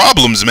gives me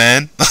problems,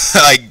 man.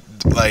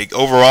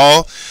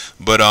 Overall.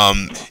 But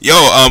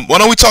why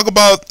don't we talk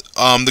about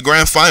the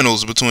grand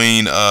finals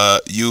between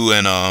you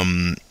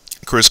and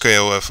Chris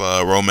KOF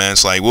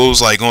Romance? What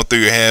was going through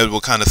your head?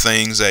 What kind of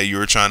things that you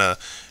were trying to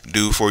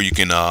do before you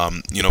can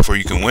before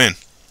you can win?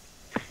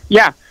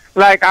 Yeah,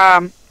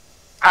 I've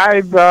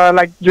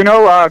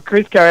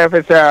Chris KOF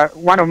is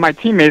one of my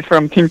teammates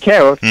from Team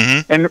Chaos,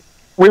 and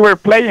we were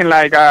playing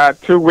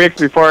 2 weeks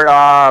before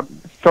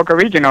soccer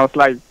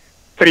regionals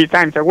 3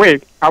 times a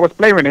week. I was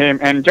playing with him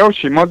and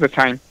Joshi most of the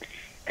time.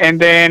 And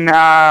then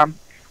I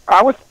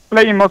was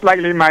playing most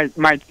likely my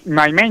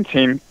main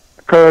team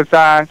because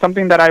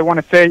something that I want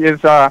to say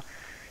is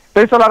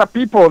there's a lot of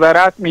people that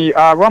ask me,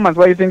 Romans,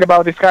 what do you think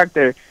about this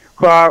character?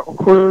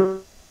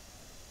 Who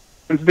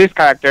is this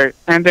character?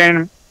 And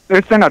then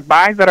there's an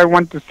advice that I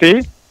want to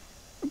say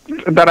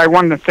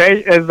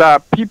is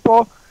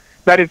people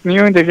that is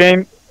new in the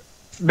game,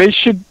 they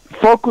should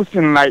focus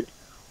in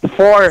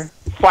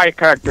 4-5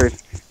 characters.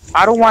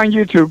 I don't want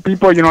you to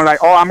people,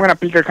 oh, I'm gonna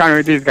pick a counter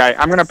with this guy.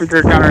 I'm gonna pick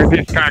a counter with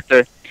this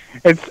character.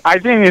 I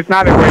think it's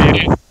not the way it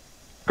is.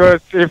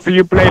 Because if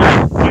you play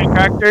 5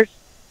 characters,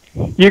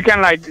 you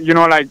can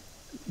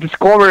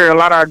discover a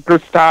lot of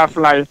good stuff,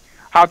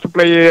 how to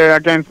play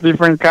against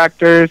different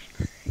characters,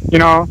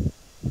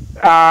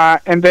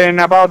 And then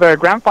about the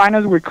grand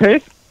finals with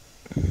Chris,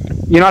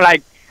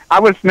 I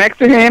was next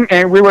to him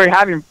and we were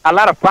having a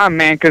lot of fun,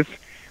 man, because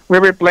we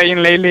were playing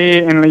lately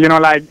and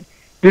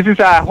this is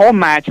a home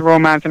match,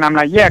 Romance, and I'm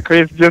yeah,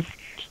 Chris, just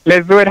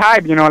let's do it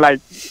hype,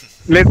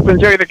 let's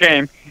enjoy the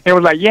game. He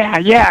was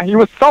yeah, he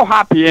was so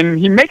happy, and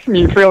he makes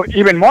me feel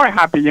even more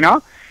happy,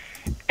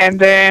 And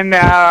then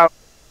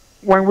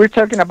when we're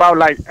talking about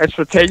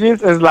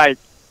strategies, it's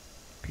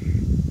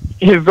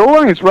his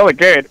dueling is really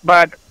good,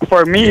 but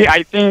for me,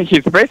 I think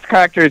his best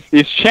character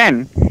is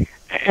Shen,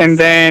 and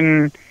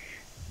then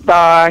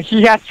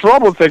he has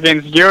troubles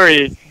against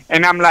Yuri,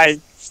 and I'm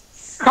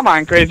come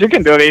on, Chris, you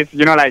can do this.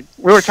 You know, like,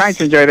 we were trying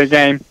to enjoy the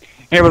game.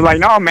 And he was like,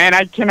 no, man,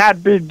 I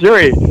cannot beat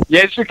Yuri.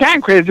 Yes, you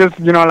can, Chris, just,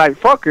 you know, like,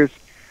 focus.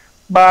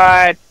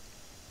 But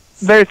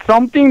there's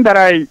something that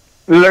I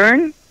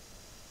learned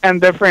in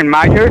different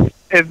matches.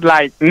 Is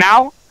like,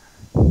 now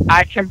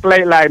I can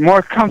play, like,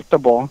 more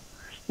comfortable.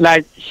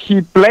 Like,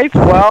 he plays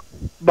well,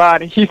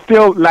 but he's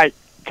still, like,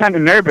 kind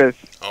of nervous.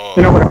 Oh.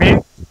 You know what I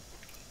mean?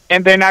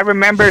 And then I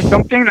remember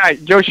something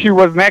like Yoshi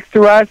was next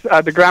to us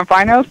at the grand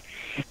finals,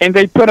 and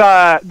they put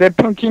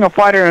King of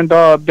Fighter on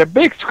the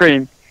big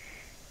screen.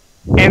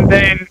 And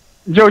then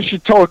Yoshi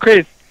told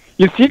Chris,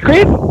 "You see,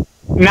 Chris?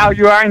 Now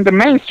you are in the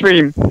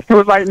mainstream." He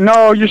was like,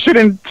 "No, you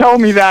shouldn't tell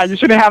me that. You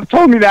shouldn't have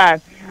told me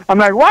that." I'm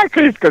like, "Why,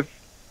 Chris?" Because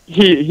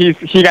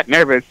he got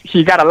nervous.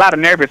 He got a lot of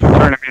nervous in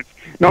tournaments.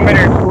 No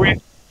matter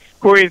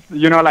who is,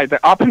 you know, like the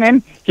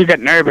opponent, he got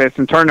nervous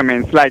in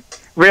tournaments, like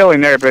really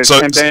nervous. So,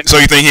 and then, so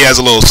you think he has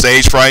a little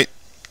stage fright?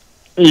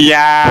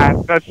 Yeah,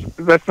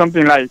 that's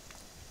something like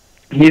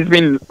he's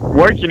been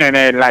working on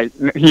it. Like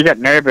he got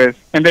nervous,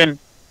 and then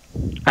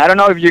I don't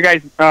know if you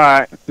guys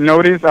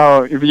noticed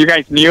or if you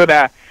guys knew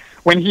that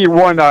when he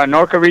won the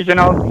Norca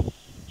Regional,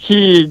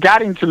 he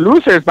got into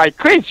losers by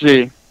Chris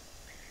G.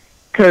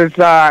 Because,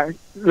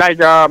 like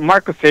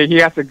Marco said, he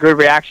has a good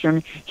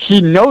reaction.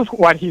 He knows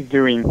what he's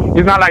doing.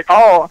 He's not like,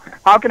 oh,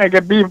 how can I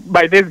get beat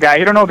by this guy?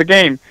 He don't know the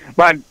game.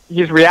 But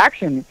his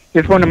reaction,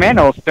 his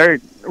fundamentals, they're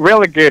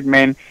really good,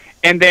 man.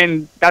 And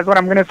then that's what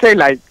I'm going to say.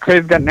 Like,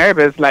 Chris got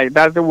nervous. Like,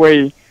 that's the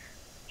way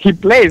he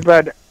plays.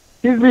 But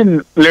he's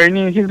been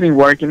learning. He's been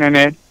working on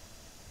it.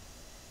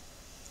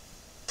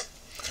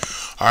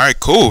 All right,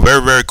 cool.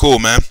 Very, very cool,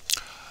 man.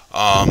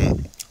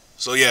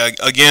 So yeah,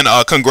 again,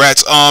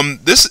 congrats.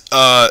 This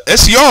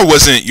SCR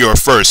wasn't your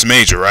first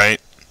major, right?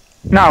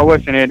 No, it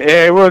wasn't it.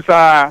 It was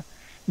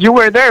you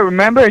were there,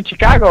 remember, in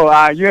Chicago,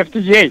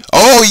 UFTG8.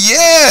 Oh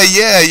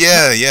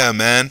yeah,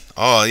 man.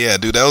 Oh yeah,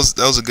 dude, that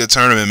was a good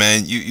tournament,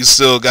 man. You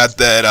still got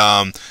that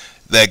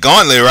that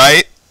gauntlet,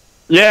 right?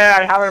 Yeah,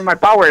 I have it in my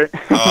power.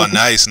 Oh,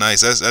 nice.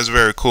 That's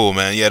very cool,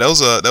 man. Yeah, that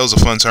was a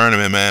fun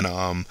tournament,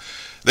 man.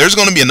 There's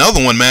going to be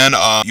another one, man.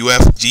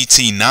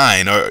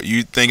 UFGT9. Are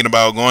you thinking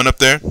about going up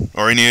there,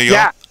 or any of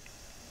y'all?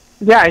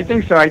 Yeah, I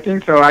think so.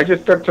 I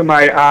just talked to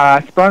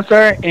my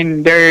sponsor,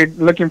 and they're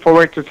looking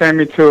forward to send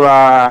me to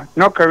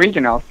NOCA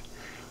Regionals.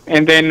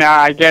 And then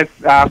I guess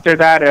after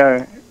that,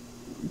 the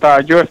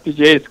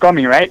UFPGA is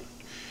coming, right?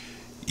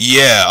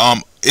 Yeah.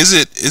 Is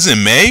it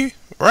May,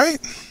 right?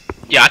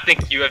 Yeah, I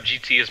think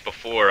UFGT is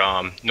before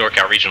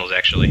NorCal Regionals,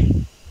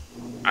 actually.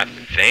 I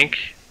think,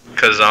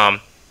 because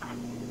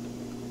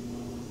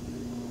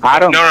I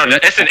don't. No,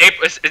 it's in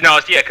April.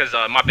 Because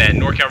my bad.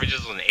 NorCal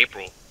Regionals is in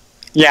April.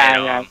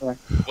 Yeah.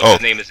 What's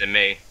his name is in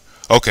May.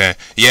 Okay.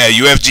 Yeah,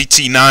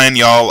 UFGT9,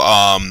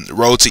 y'all.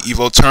 Road to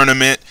Evo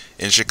tournament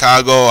in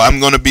Chicago. I'm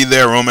gonna be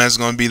there. Romance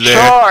gonna be there.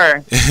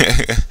 Sure.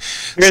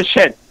 Good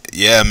shit.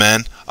 Yeah,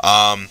 man.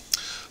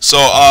 So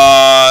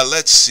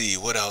let's see.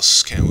 What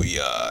else can we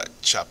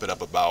chop it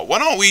up about? Why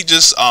don't we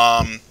just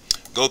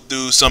go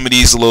through some of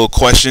these little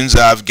questions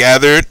that I've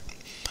gathered,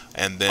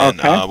 and then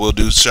we'll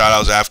do shout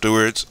outs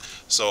afterwards.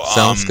 So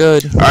sounds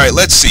good. All right,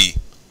 let's see.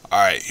 All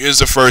right, here's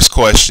the first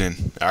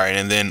question. All right,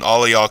 and then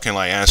all of y'all can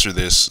like answer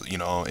this, you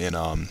know, in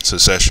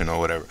succession or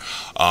whatever.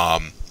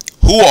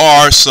 Who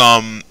are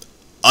some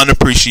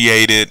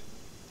unappreciated,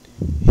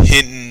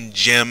 hidden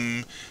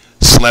gem,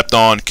 slept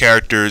on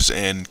characters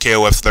in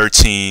KOF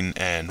 13,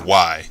 and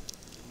why?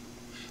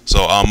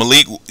 So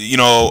Malik, you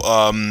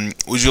know,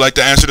 would you like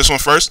to answer this one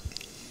first?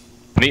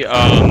 Me,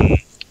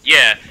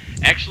 yeah.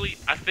 Actually,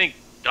 I think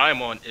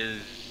Diamond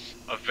is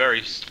a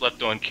very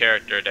slept-on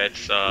character.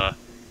 That's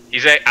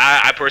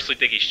I personally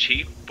think he's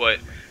cheap, but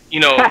you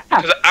know,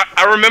 cause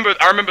I remember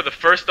the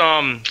first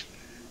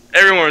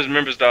everyone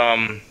remembers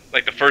the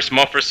like the first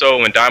month or so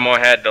when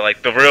Diamond had the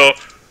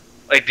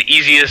the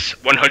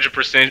easiest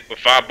 100% with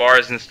 5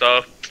 bars and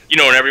stuff. You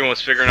know, when everyone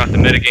was figuring out the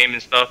metagame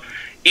and stuff.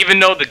 Even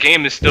though the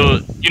game is still,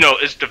 you know,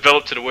 it's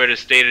developed to the way the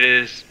state it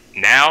is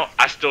now,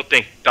 I still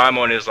think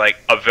Diamond is like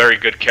a very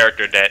good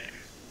character that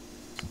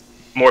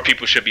more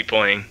people should be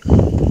playing.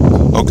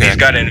 Okay. He's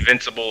got an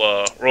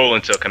invincible roll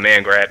into a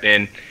command grab,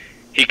 and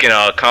he can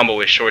combo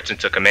his shorts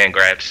into command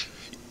grabs.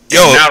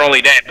 Yo. And not only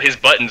that, his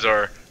buttons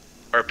are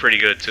pretty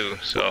good too.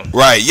 So.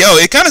 Right. Yo,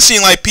 it kind of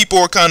seemed like people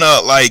were kind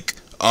of like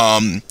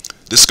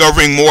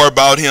discovering more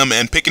about him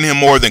and picking him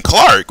more than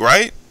Clark,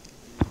 right?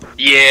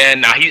 Yeah.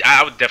 Nah.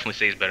 I would definitely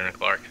say he's better than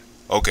Clark.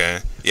 Okay.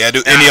 Yeah.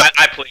 Do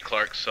I play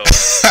Clark, so.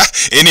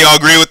 Any y'all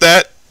agree with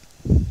that?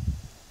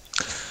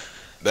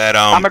 That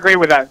I'm agree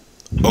with that.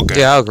 Okay.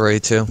 Yeah, I agree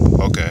too.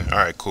 Okay. All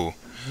right. Cool.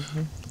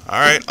 All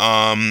right.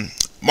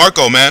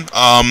 Marco, man.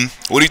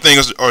 What do you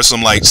think are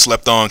some like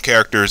slept-on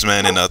characters,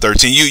 man, in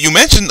 13? You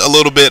mentioned a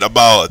little bit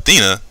about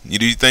Athena.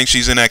 Do you think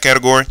she's in that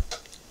category?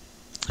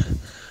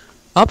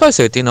 I'll probably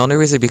say Athena. The only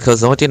reason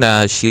because the only thing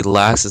that she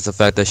lacks is the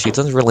fact that she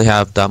doesn't really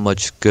have that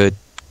much good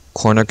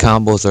corner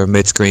combos or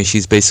mid-screen.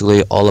 She's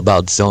basically all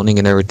about zoning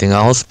and everything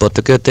else. But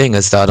the good thing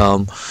is that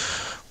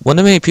One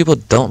of many people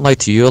don't like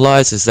to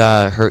utilize is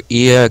that her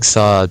EX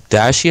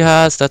dash she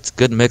has. That's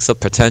good mix of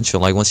potential.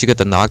 Like once you get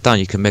the knockdown,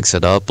 you can mix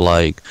it up.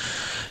 Like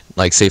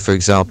say for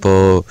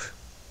example,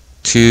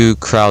 two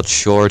crouch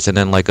shorts and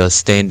then like a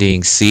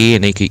standing C,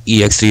 and then you can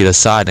EX to the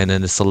side, and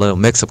then it's a little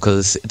mix up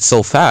because it's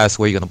so fast.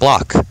 Where you gonna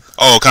block?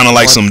 Oh, kind of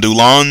like some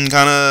Dulon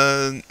kind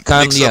of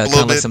Kind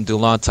of like some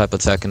Dulon type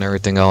attack and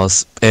everything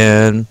else.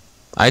 And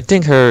I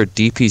think her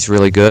DP is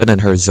really good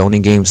and her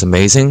zoning game is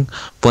amazing.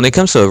 But when it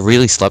comes to a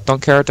really slept on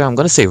character, I'm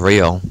gonna say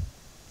Rio. I'm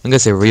gonna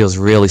say Rio's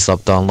really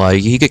slept on.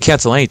 Like he could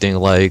cancel anything,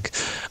 like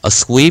a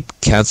sweep,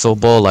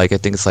 cancelable. Like I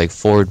think it's like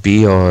forward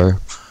B or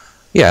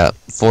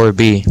forward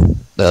B,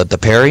 the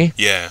parry.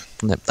 Yeah.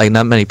 Like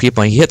not many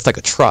people. And he hits like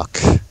a truck.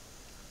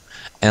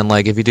 And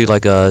like if you do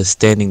like a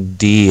standing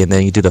D and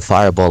then you do the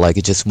fireball, like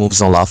it just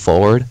moves a lot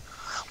forward.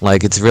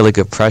 Like it's really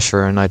good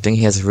pressure, and I think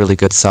he has a really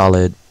good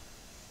solid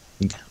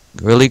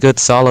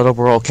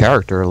overall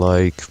character.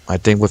 Like I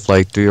think with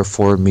like 3 or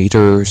 4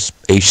 meters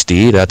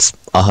HD, that's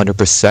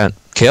 100%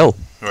 kill.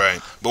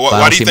 Right. But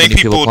why do you think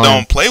people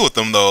don't play with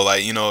him though?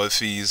 Like if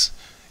he's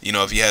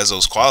if he has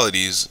those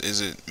qualities,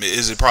 is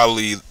it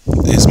probably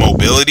his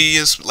mobility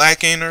is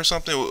lacking or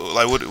something?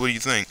 Like what do you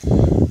think?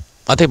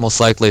 I think most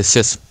likely it's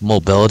just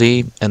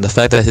mobility and the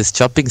fact that his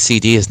jumping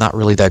CD is not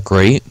really that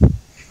great.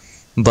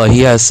 But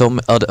he has some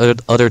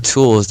other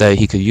tools that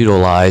he could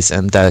utilize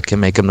and that can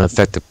make him an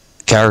effective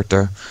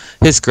character.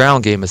 His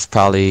ground game is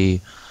probably,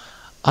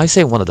 I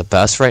say, one of the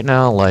best right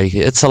now. Like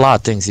it's a lot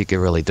of things he could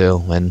really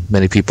do, and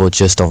many people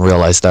just don't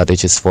realize that. They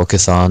just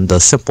focus on the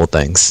simple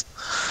things.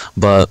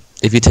 But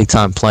if you take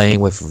time playing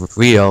with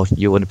Rio,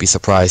 you wouldn't be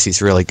surprised.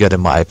 He's really good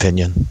in my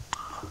opinion.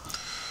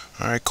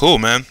 All right, cool,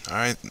 man. All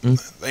right,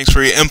 thanks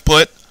for your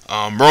input.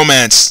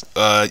 Romance,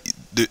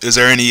 is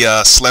there any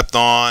slept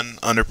on,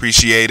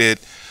 underappreciated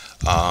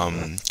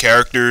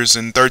characters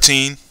in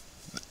 13,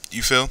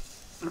 you feel?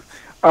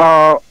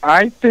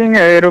 I think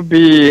it'll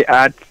be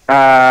at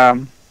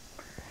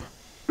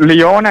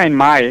Leona and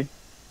Mai.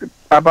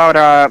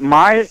 About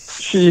Mai,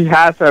 she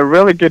has a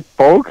really good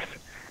pokes,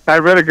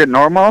 like really good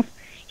normals.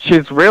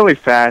 She's really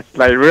fast,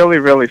 like really,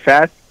 really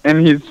fast.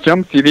 And his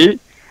jump CD,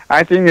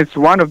 I think it's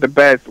one of the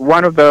best.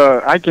 One of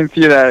the, I can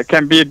see that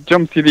can beat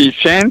jump CD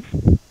chance.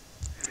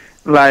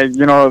 Like,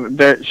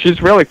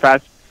 she's really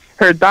fast.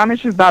 Her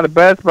damage is not the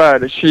best,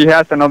 but she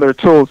has another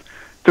tools.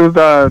 Tools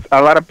that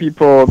a lot of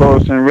people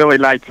really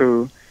like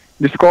to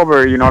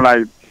discover,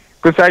 like,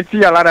 because I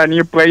see a lot of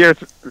new players,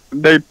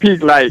 they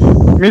pick like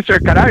Mr.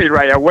 Karate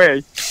right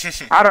away.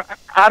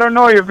 I don't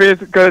know if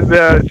it's because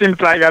it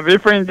seems like a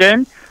different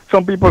game.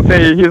 Some people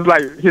say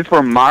he's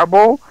from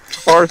Marble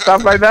or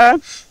stuff like that.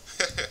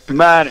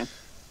 But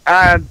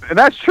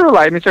that's true.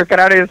 Like Mr.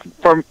 Karate is,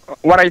 from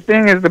what I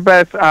think, is the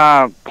best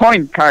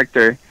point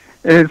character.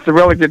 It's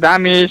really good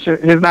damage.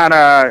 He's not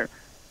a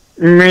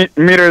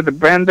meter the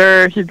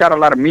bender. He got a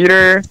lot of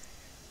meter.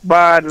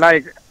 But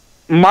like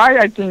Mai,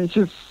 I think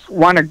she's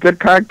a good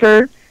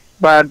character,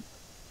 but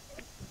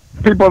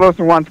people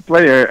doesn't want to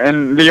play her.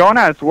 And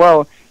Leona as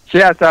well. She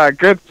has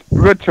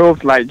good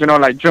tools like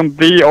like jump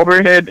D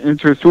overhead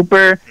into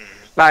super.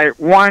 Like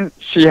one,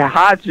 she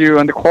has you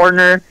in the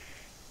corner.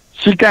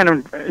 She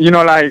can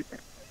like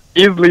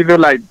easily do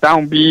like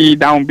down B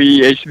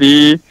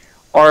HD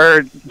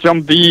or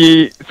jump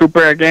D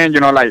super again.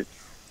 Like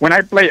when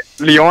I play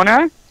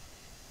Leona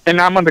and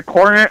I'm on the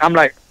corner, I'm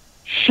like,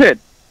 shit,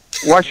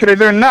 what should I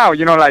do now?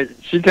 Like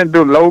she can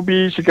do low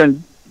B, she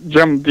can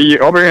jump D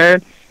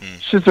overhead.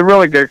 She's a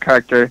really good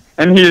character,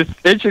 and his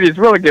HD is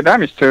really good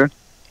damage too.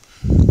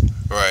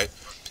 Right.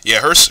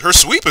 Yeah, her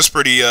sweep is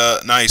pretty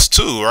nice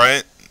too,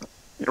 right?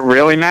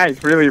 Really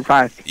nice, really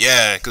fast.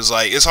 Yeah, because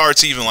like it's hard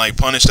to even like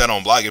punish that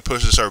on block. It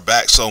pushes her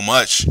back so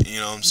much, you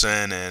know what I'm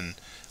saying? And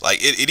like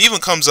it even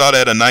comes out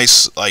at a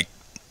nice like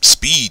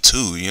speed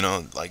too,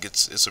 like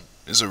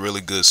it's a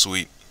really good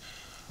sweep.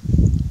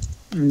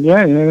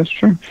 Yeah, that's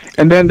true.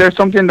 And then there's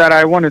something that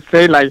I want to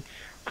say, like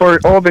for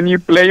all the new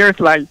players,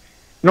 like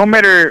no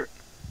matter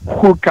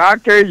who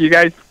character you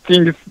guys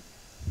think is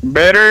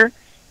better,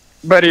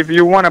 but if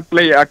you want to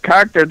play a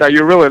character that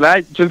you really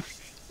like, just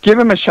give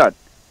him a shot.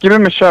 Give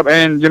him a shot,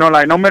 and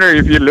like no matter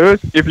if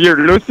you're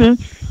losing,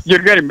 you're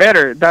getting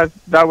better. That's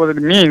what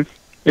it means.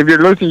 If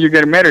you're losing, you're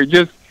getting better.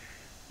 Just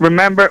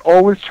remember,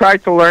 always try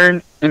to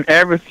learn in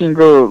every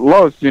single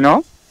loss.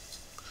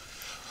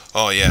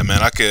 Oh yeah,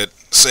 man, I could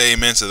say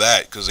amen to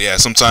that, because yeah,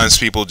 sometimes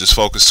people just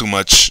focus too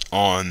much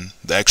on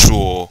the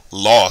actual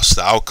loss,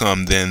 the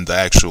outcome, than the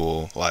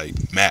actual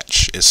like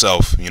match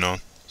itself. Yeah,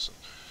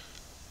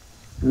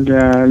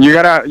 you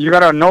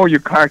gotta know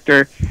your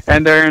character,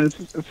 and there's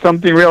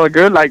something really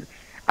good. Like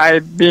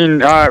I've been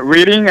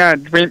reading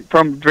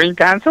from Dream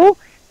Cancel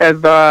as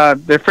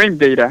the frame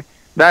data.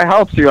 That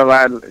helps you a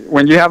lot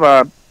when you have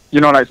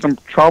like some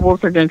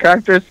troubles against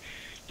characters.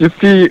 You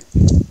see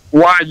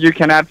what you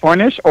cannot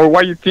punish or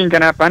what you think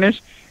cannot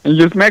punish, and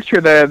just make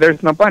sure that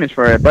there's no punish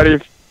for it. But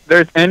if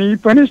there's any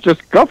punish,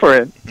 just go for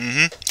it.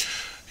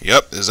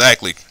 Yep,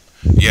 exactly.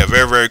 Yeah,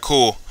 very, very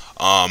cool.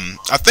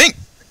 I think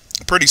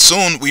pretty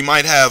soon we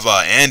might have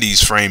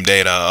Andy's frame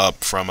data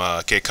up from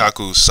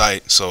Keikaku's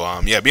site. So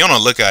yeah, be on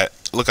the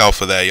lookout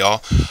for that,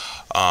 y'all.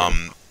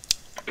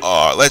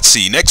 Let's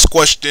see. Next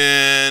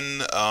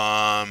question.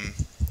 I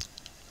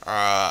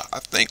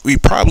think we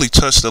probably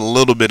touched a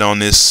little bit on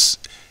this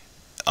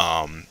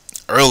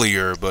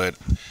earlier, but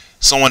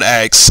someone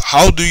asks,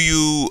 how do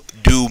you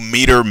do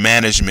meter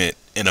management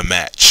in a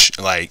match?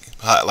 Like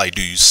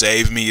do you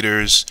save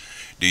meters?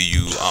 Do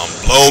you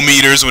blow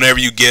meters whenever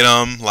you get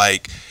them?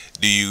 Like,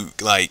 do you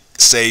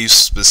save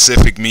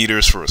specific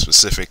meters for a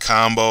specific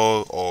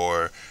combo,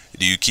 or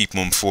do you keep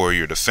them for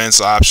your defense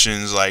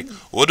options? Like,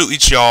 what do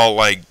each y'all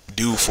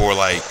do for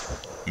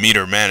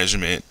meter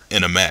management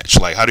in a match?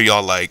 Like, how do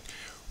y'all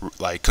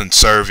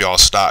conserve y'all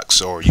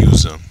stocks or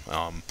use them?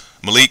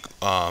 Malik,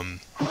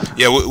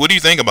 yeah, what do you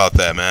think about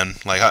that, man?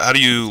 Like, how do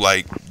you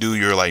do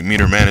your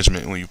meter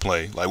management when you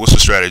play? Like, what's the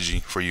strategy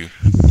for you?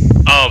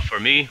 For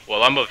me,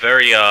 well, I'm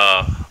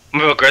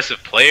an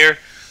aggressive player,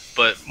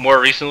 but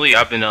more recently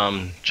I've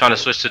been trying to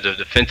switch to the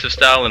defensive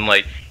style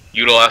and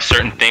utilize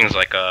certain things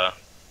like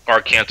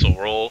guard cancel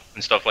roll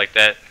and stuff like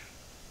that.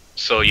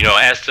 So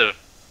as to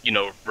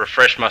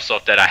refresh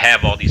myself that I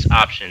have all these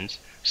options.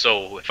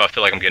 So if I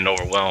feel like I'm getting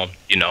overwhelmed,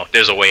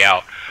 there's a way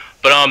out.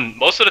 But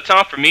most of the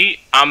time for me,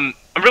 I'm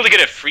really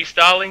good at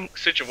freestyling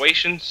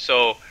situations.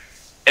 So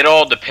it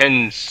all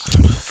depends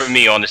for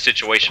me on the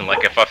situation.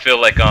 Like if I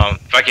feel like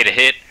if I get a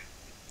hit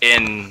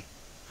and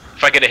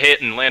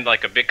land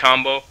a big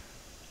combo,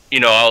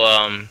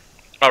 I'll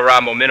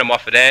ride momentum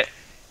off of that.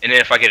 And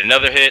then if I get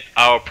another hit,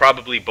 I'll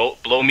probably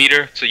blow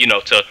meter to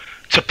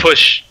to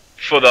push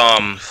for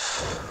the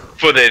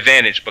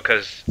advantage,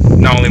 because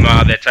not only am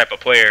I that type of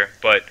player,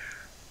 but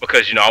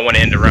because I want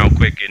to end the round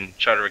quick and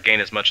try to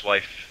regain as much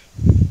life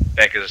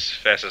back as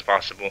fast as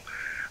possible.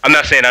 I'm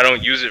not saying I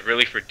don't use it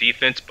really for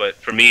defense, but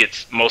for me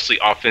it's mostly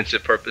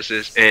offensive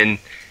purposes, and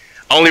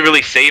I only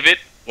really save it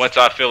once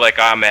I feel like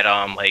I'm at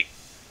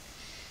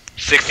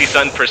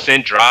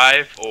 60-something%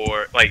 drive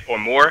or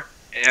more,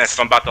 and if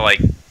I'm about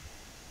to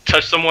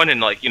touch someone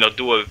and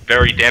do a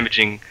very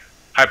damaging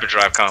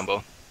hyperdrive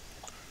combo.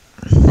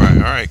 Right.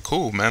 All right.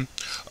 Cool, man.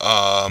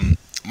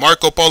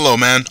 Marco Polo,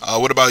 man.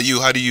 What about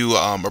you? How do you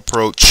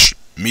approach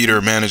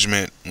meter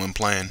management when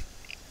playing?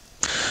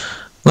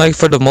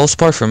 For the most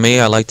part, for me,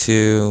 I like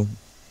to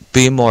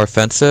be more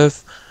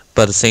offensive,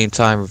 but at the same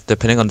time,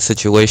 depending on the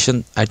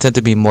situation, I tend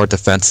to be more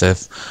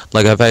defensive.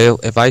 Like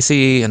if I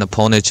see an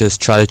opponent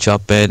just try to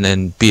jump in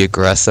and be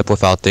aggressive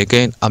without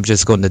thinking, I'm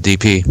just going to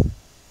DP.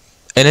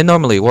 And it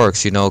normally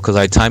works, because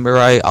I time it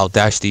right, I'll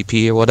dash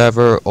DP or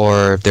whatever,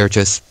 or if they're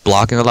just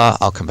blocking a lot,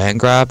 I'll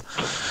command grab.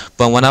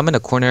 But when I'm in the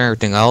corner and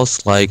everything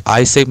else,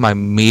 I save my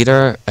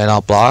meter and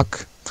I'll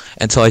block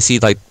until I see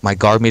my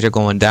guard meter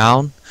going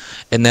down,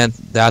 and then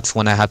that's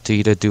when I have to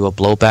either do a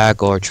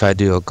blowback or try to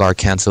do a guard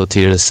cancel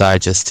to the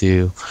side just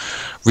to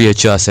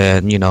readjust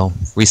and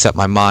reset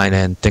my mind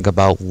and think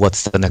about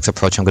what's the next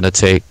approach I'm going to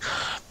take.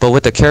 But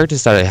with the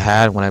characters that I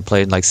had when I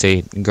played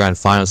say in grand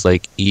finals,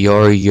 like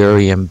Iori,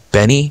 Yuri, and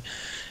Benny,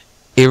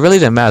 it really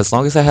didn't matter. As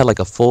long as I had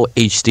a full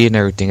HD and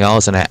everything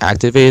else and I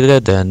activated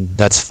it, then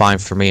that's fine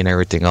for me and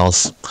everything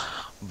else.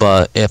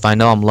 But if I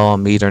know I'm low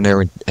on meter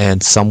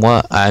and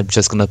somewhat, I'm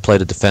just going to play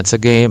the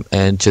defensive game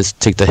and just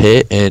take the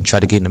hit and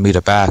try to gain the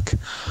meter back.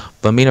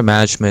 But meter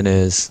management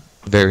is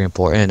very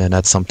important, and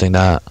that's something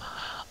that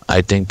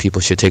I think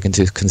people should take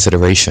into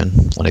consideration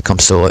when it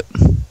comes to it.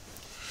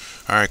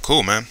 All right,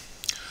 cool, man.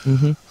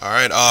 All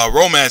right,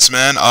 Romance,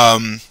 man.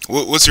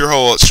 What's your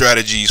whole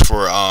strategies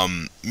for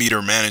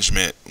meter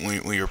management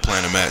when you're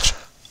playing a match?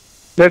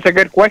 That's a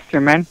good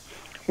question, man.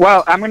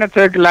 Well, I'm gonna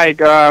take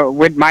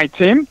with my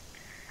team,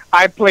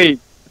 I play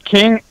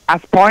King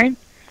as point,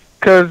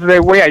 because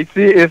the way I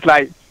see it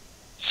is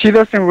she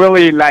doesn't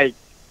really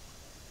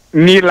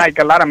need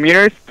a lot of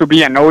meters to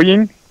be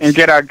annoying and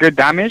get a good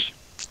damage.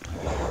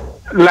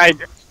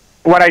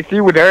 What I see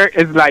with her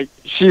is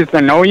she's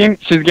annoying,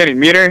 she's getting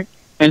meter,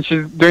 and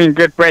she's doing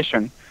good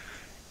pressure.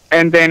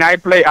 And then I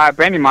play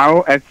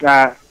Benimaru as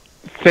a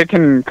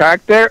second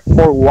character,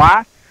 or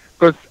Wa,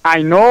 because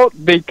I know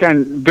they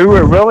can do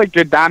a really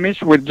good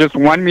damage with just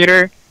 1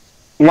 meter,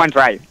 1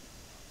 drive.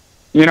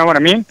 You know what I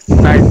mean?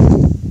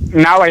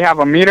 Now I have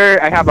a meter,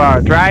 I have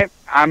a drive,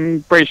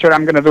 I'm pretty sure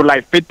I'm gonna do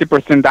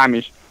 50%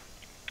 damage.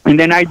 And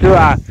then I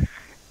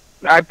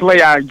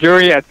play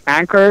Yuri as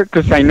anchor,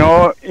 because I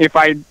know if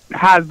I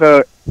have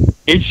the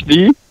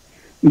HD,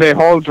 the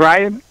whole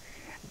drive,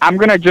 I'm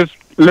gonna just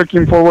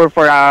looking forward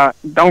for a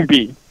down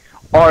B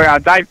or a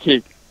dive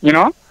kick,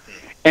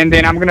 and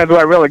then I'm gonna do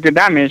a really good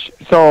damage.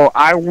 So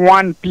I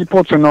want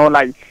people to know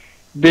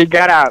they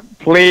gotta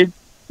play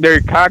their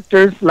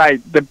characters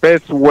the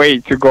best way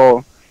to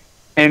go.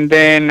 And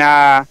then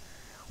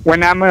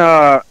when I'm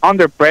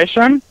under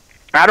pressure,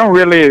 I don't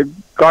really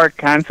guard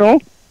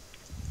cancel,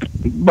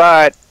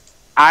 but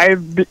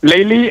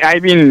lately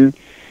I've been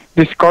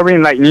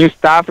discovering new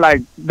stuff.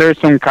 There's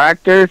some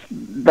characters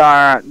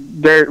that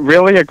they're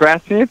really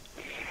aggressive,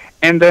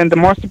 and then the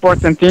most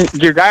important thing,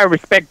 you gotta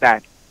respect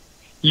that.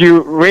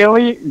 you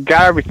really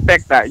gotta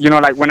respect that. You know,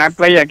 like when I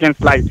play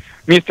against like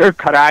Mr.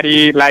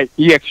 Karate, like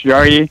EX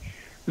Yuri,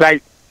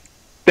 like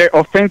their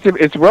offensive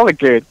is really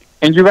good,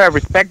 and you gotta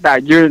respect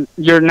that.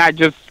 You're not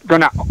just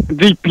gonna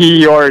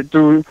DP or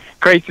do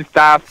crazy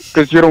stuff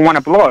because you don't want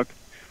to block.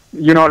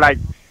 You know, like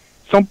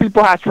some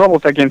people have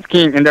troubles against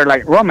King, and they're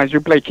like, Romans,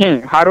 you play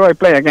King. How do I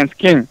play against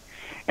King?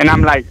 And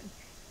I'm like,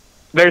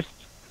 there's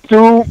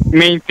two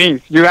main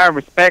things. You gotta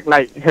respect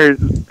like her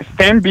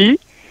stand B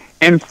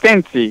and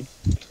stand C.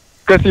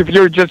 Because if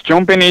you're just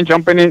jumping in,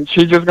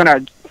 she's just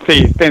gonna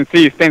say stand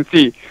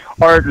C,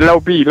 or low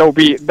B.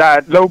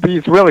 That low B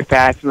is really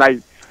fast,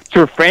 like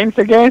 2 frames,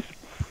 I guess.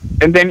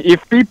 And then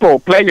if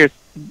players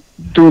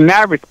do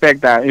not respect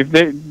that, if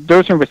they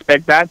doesn't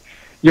respect that,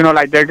 you know,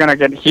 like they're gonna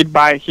get hit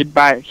by.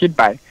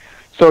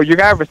 So you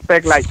gotta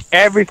respect like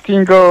every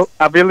single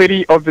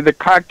ability of the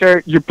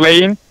character you're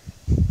playing.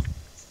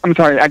 I'm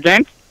sorry,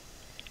 against.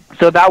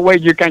 So that way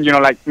you can, you know,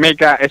 like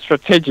make a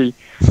strategy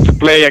to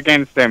play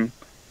against them.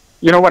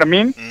 You know what I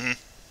mean? Mm-hmm.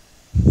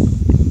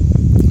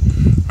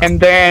 And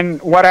then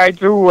what I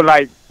do,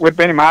 like with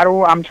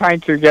Benimaru, I'm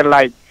trying to get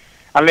like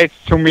at least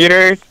 2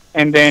 meters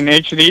and then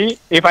HD.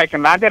 If I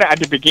can land it at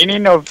the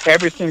beginning of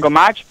every single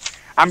match,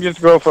 I'm just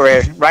go for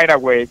it right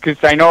away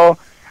because I know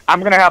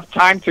I'm gonna have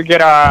time to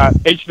get a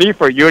HD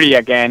for Yuri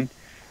again.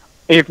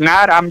 If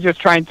not, I'm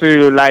just trying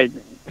to like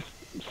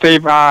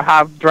save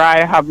half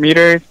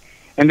meters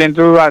and then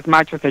do as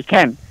much as I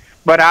can.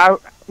 But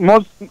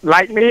most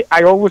likely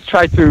I always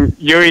try to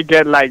Yuri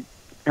get like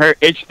her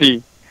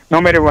HD. No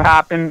matter what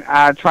happens,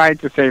 I try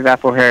to save that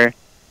for her.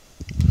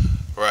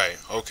 Right.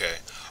 Okay.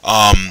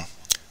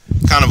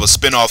 Kind of a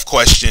spin-off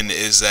question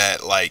is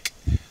that like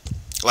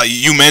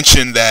you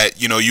mentioned that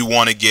you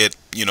want to get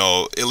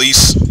at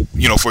least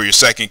for your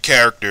second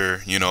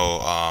character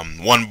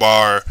 1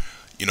 bar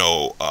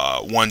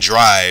 1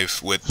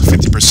 drive with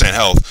 50%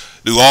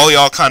 health. Do all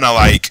y'all kind of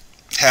like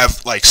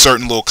have like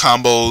certain little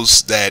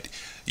combos that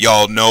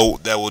y'all know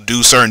that will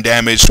do certain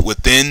damage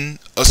within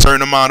a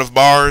certain amount of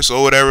bars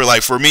or whatever?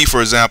 Like for me,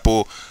 for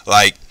example,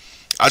 like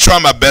I try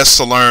my best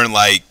to learn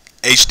like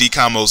HD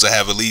combos that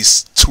have at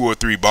least 2 or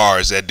 3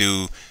 bars that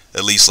do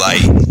at least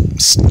like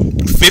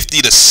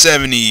 50 to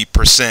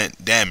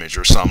 70% damage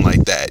or something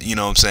like that. You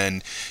know what I'm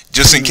saying?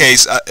 Just in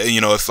case,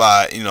 if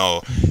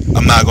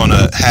I'm not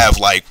gonna have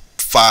like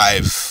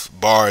 5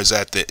 bars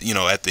at the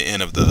at the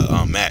end of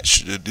the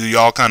match. Do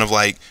y'all kind of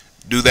like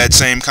do that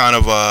same kind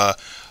of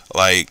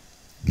like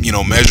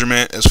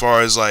measurement as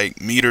far as like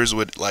meters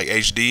with like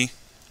HD?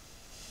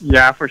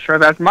 Yeah, for sure.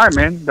 That's smart,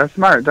 man. That's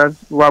smart. That's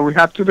what we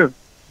have to do.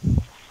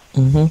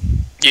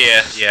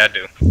 Yeah, I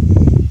do.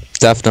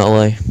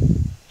 Definitely.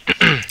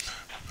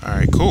 All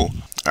right, cool.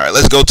 All right,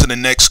 let's go to the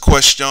next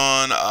question.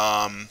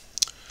 All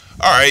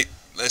right,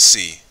 let's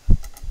see.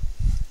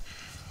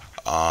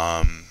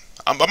 I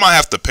might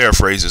have to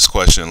paraphrase this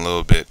question a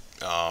little bit.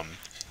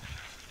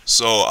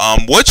 So,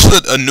 what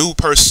should a new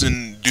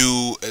person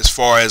do as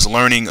far as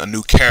learning a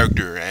new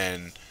character,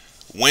 and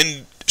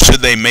when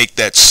should they make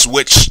that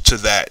switch to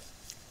that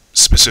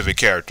specific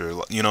character?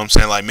 You know what I'm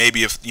saying? Like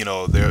maybe if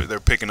they're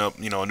picking up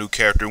a new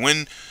character,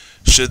 when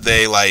should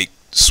they like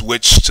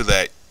switch to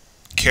that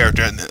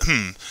character? And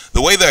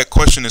the way that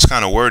question is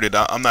kind of worded,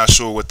 I'm not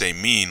sure what they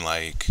mean.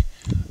 Like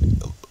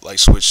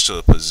switch to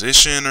a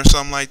position or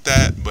something like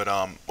that. But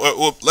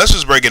well, let's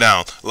just break it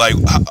down. Like,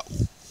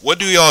 what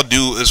do y'all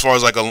do as far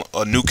as like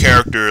a new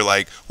character?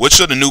 Like, what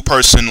should a new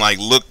person like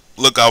look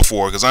out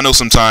for? Because I know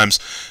sometimes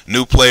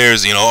new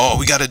players, oh,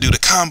 we got to do the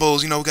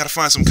combos. We got to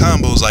find some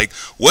combos. Like,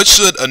 what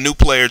should a new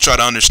player try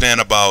to understand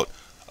about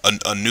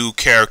a new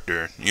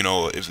character?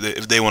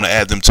 If they want to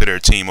add them to their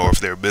team or if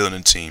they're building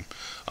a team.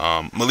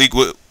 Malik,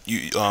 what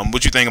you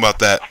think about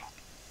that?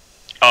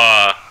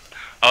 I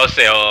would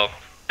say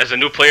as a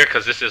new player,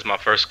 because this is my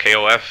first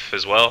KOF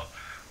as well,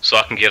 so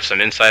I can give some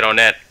insight on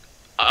that.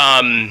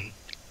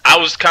 I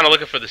was kind of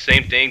looking for the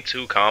same thing,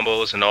 2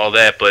 combos and all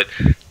that, but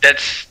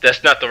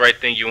that's not the right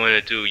thing you want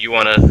to do. You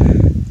want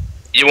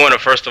to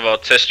first of all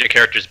test your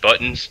character's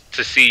buttons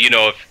to see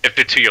if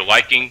they're to your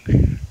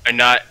liking or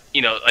not.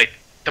 Like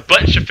the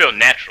buttons should feel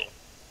natural.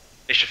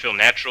 They should feel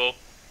natural,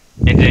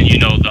 and then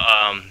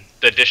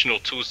the additional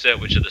tool set,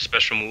 which are the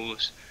special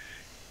moves,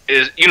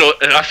 is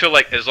and I feel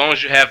like as long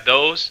as you have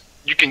those,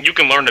 you can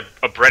learn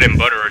a bread and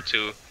butter or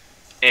 2,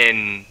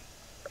 and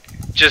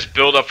just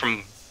build up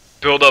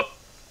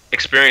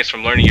experience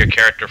from learning your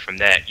character from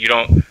that. You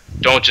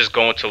don't just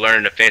go into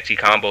learning the fancy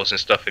combos and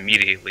stuff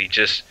immediately.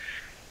 Just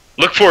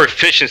look for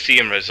efficiency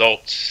and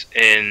results,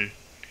 and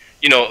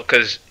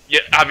because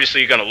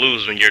obviously you're gonna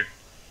lose when you're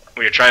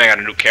trying out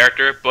a new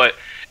character, but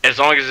as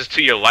long as it's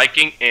to your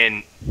liking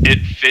and it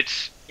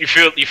fits, you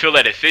feel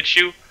that it fits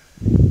you,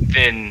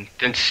 then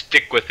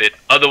stick with it.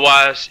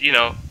 Otherwise, you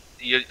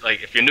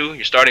like if you're new,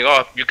 you're starting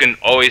off, you can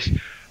always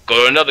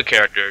go to another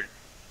character,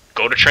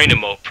 go to training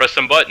mode, press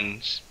some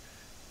buttons,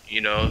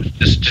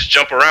 just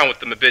jump around with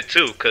them a bit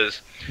too,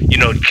 because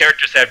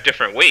characters have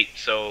different weight,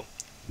 so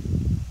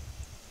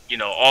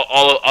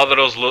all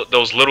of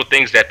those little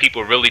things that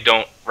people really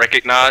don't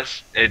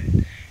recognize,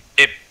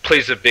 it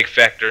plays a big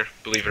factor,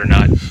 believe it or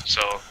not.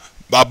 So.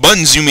 By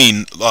buttons, you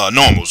mean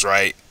normals,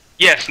 right?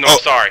 Yes. No. Oh,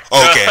 Sorry.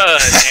 okay.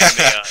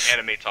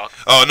 Anime talk.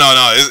 Oh no,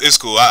 it's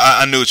cool.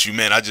 I knew what you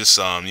meant. I just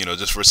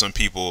just for some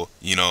people,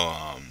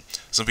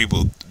 some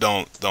people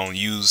don't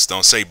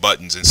say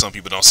buttons, and some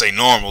people don't say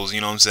normals.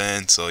 You know what I'm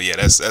saying? So yeah,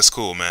 that's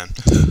cool, man.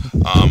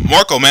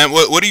 Marco, man,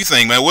 what do you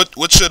think, man?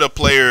 What should a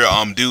player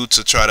do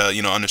to try to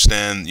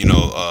understand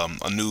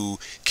a new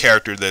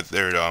character that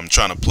they're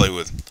trying to play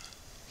with?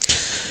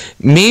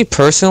 Me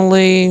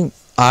personally,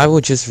 I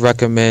would just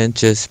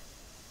recommend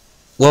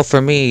well,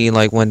 for me,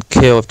 like when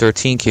KOF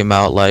 13 came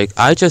out, like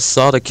I just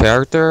saw the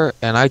character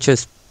and I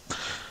just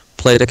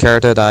played a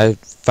character that I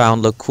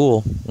found looked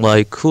cool.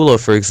 Like Kula,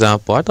 for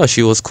example, I thought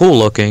she was cool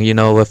looking,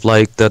 with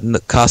like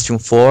the costume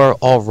 4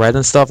 all red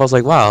and stuff. I was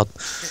like, wow,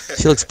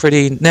 she looks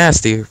pretty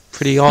nasty,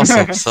 pretty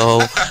awesome. So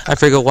I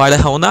figured, why the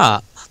hell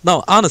not?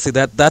 No, honestly,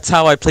 that's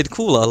how I played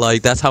Kula.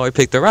 Like that's how I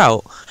picked her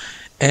out.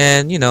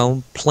 And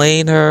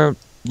playing her,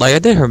 like I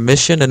did her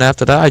mission, and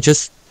after that I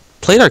just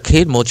played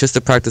arcade mode just to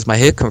practice my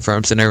hit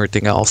confirms and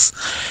everything else.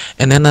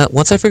 And then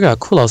once I figured out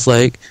Kula, I was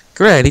like,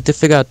 great, I need to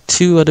figure out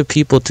 2 other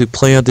people to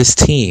play on this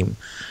team.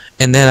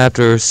 And then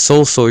after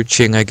soul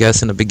searching, I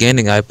guess in the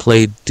beginning, I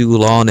played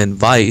Dulon and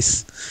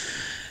Vice.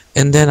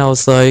 And then I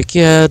was like,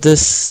 yeah,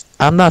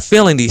 I'm not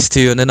feeling these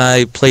 2. And then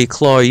I played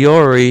Claw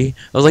Yori.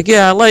 I was like,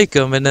 yeah, I like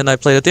him. And then I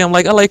played a thing. I'm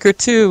like, I like her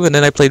too. And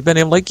then I played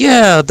Benny. I'm like,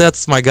 yeah,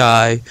 that's my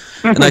guy.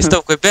 And I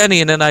stuck with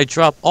Benny. And then I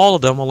dropped all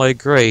of them. I'm like,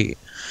 great.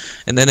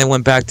 And then it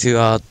went back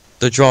to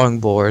the drawing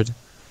board.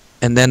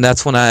 And then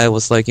that's when I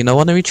was like,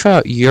 let me try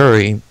out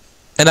Yuri.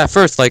 And at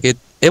first, like,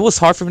 it was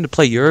hard for me to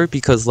play Yuri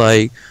because,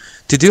 like,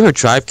 to do her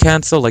drive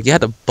cancel, like, you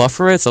had to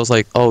buffer it. So I was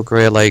like, oh,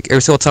 great. Like,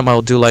 every single time I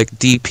would do, like,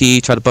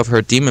 DP, try to buffer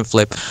her demon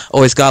flip,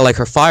 always got, like,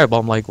 her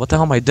fireball. I'm like, what the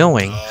hell am I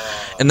doing?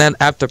 And then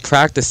after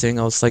practicing,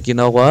 I was like, you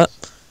know what?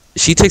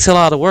 She takes a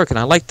lot of work, and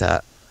I like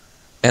that.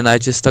 And I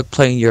just stuck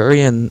playing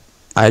Yuri, and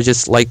I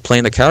just like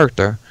playing the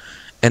character.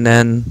 And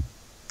then,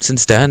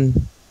 since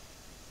then,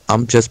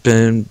 I'm just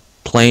been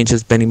playing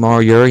just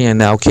Benimaru, Yuri, and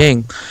now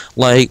King.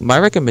 Like, my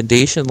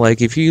recommendation,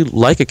 like, if you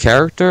like a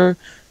character,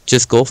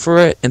 just go for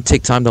it and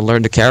take time to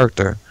learn the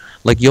character.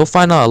 Like, you'll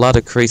find out a lot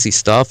of crazy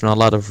stuff and a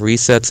lot of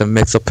resets and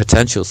mix-up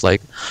potentials.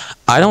 Like,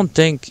 I don't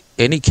think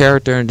any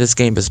character in this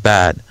game is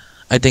bad.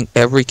 I think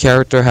every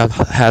character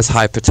has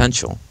high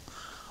potential.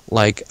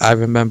 Like, I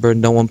remember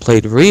no one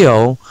played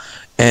Rio,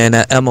 and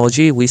at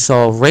MLG, we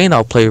saw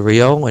Reynald play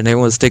Rio, and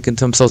everyone was thinking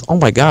to themselves, oh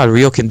my god,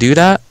 Rio can do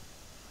that?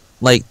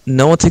 Like,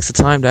 no one takes the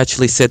time to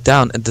actually sit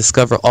down and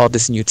discover all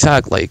this new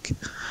tech. Like,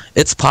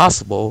 it's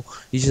possible.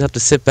 You just have to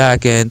sit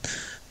back and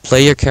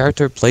play your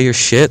character, play your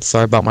shit,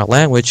 sorry about my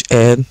language,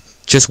 and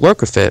just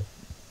work with it.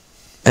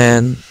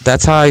 And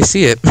that's how I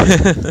see it.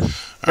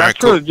 That's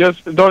true.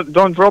 Just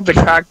don't drop the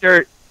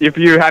character if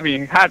you're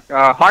having had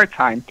a hard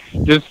time.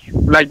 Just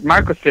like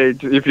Marco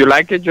said, if you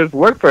like it, just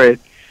work for it.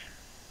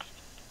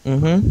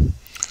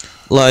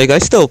 Like, I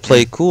still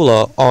play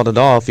Kula on and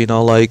off,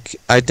 like,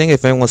 I think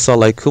if anyone saw,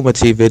 like,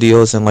 Kumite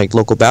videos and, like,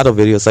 local battle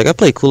videos, like, I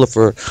played Kula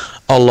for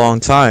a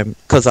long time,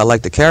 because I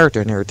like the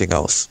character and everything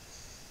else.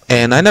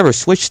 And I never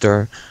switched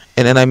her,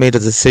 and then I made a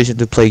decision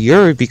to play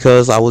Yuri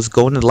because I was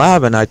going to the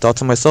lab, and I thought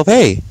to myself,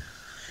 hey,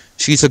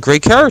 she's a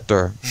great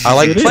character. I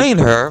like playing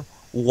her,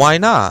 why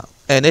not?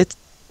 And it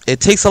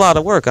takes a lot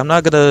of work. I'm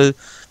not going to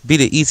be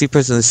the easy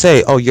person to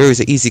say, oh, Yuri's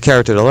an easy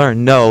character to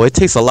learn. No, it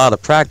takes a lot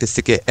of practice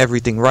to get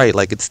everything right.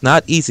 Like, it's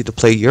not easy to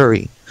play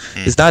Yuri.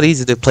 It's not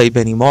easy to play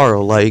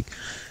Benimaru. Like,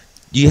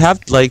 you have,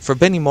 like, for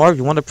Benimaru, if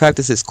you want to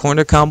practice his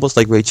corner combos,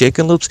 like Ray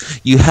Jacob loops,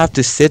 you have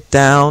to sit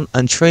down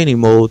on training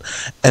mode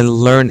and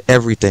learn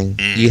everything.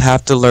 You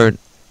have to learn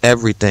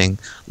everything.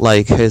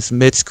 Like, his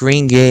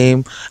mid-screen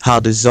game, how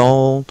to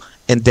zone,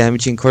 and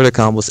damaging corner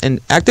combos.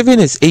 And activating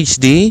his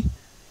HD,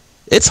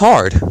 it's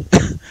hard.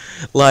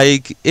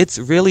 Like, it's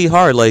really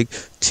hard. Like,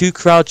 2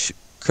 crouch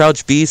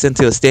Bs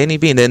into a standing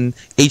B and then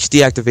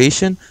HD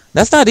activation,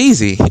 that's not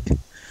easy.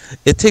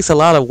 It takes a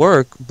lot of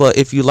work, but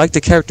if you like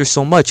the character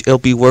so much, it'll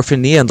be worth it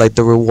in the end. Like,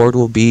 the reward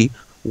will be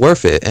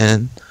worth it.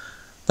 And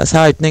that's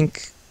how I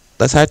think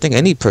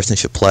any person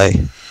should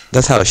play.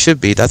 That's how it should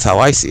be. That's how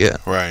I see it.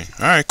 Right.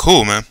 All right,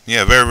 cool, man.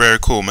 Yeah, very, very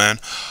cool, man.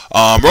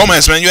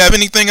 Romance, man, you have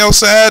anything else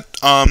to add?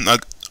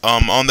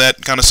 On that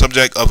kind of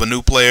subject of a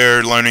new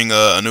player learning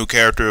a new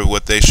character,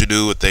 what they should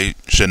do, what they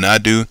should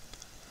not do?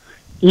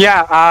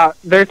 Yeah,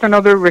 there's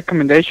another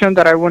recommendation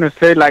that I want to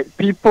say. Like,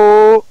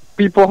 people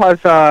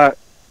has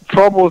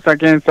troubles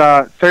against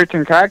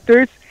certain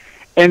characters,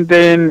 and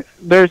then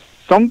there's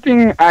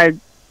something I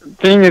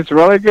think is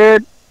really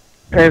good.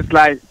 Is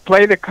like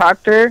play the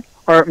character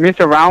or mess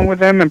around with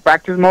them in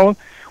practice mode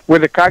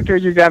with the character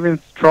you're having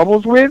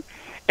troubles with,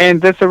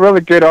 and that's a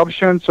really good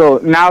option. So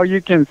now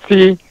you can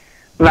see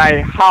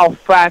like how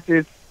fast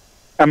is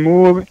a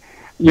move,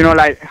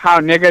 like how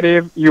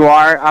negative you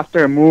are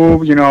after a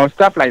move,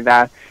 stuff like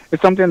that.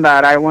 It's something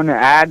that I want to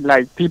add.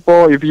 Like,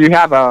 people, if you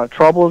have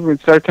troubles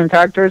with certain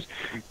characters,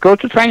 go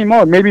to training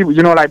mode. Maybe,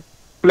 like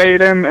play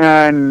them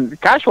in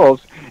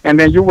casuals, and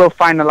then you will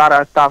find a lot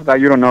of stuff that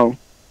you don't know.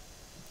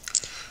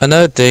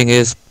 Another thing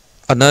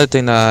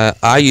that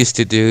I used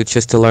to do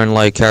just to learn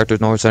like character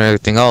norms and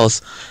everything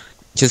else,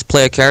 just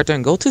play a character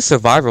and go to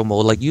survival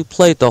mode. Like you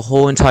played the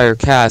whole entire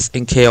cast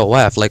in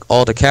KOF, like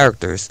all the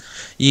characters.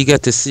 You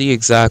get to see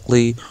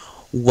exactly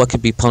what can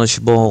be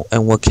punishable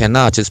and what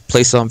cannot. Just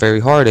play something very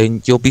hard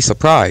and you'll be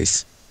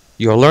surprised.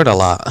 You'll learn a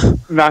lot.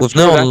 With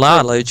no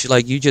knowledge,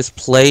 like you just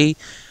play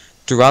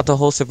throughout the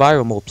whole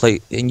survival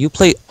mode, and you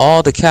play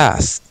all the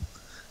cast,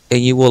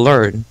 and you will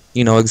learn,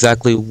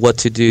 exactly what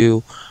to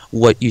do,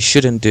 what you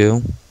shouldn't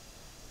do,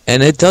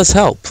 and it does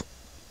help.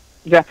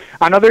 Yeah.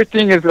 Another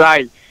thing is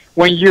like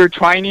when you're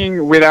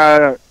training with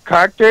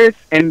characters,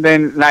 and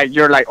then like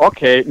you're like,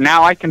 okay,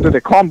 now I can do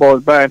the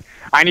combos, but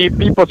I need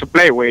people to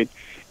play with.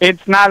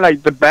 It's not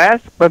like the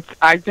best, but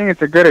I think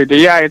it's a good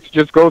idea. It's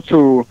just go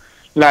to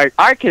like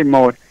arcade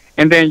mode,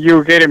 and then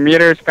you get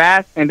meters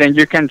fast, and then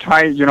you can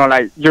try,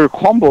 like your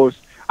combos.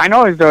 I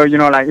know it's the,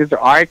 like it's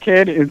the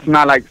arcade. It's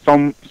not like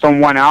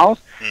someone else,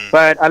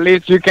 but at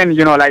least you can,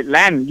 like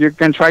land. You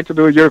can try to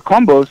do your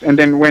combos, and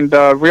then when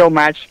the real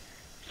match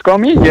is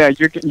coming, yeah,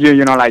 you can,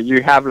 like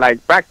you have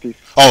like practice.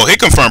 Oh, hit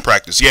confirm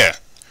practice, yeah,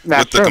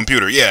 That's with the true.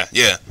 computer, yeah.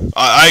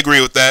 I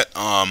agree with that.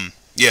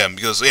 Yeah,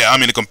 because I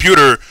mean the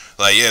computer,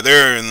 like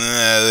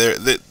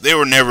they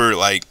were never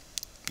like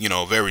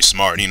very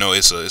smart.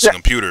 It's a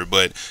computer,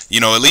 but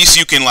at least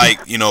you can like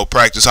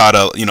practice how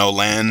to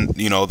land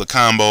the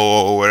combo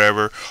or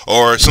whatever.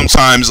 Or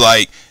sometimes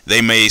like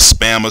they may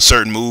spam a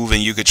certain move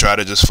and you could try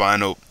to just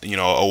find a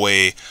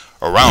way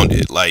around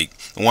it. Like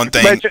one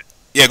thing.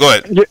 Yeah, go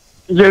ahead.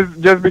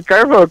 Just be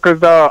careful, because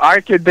the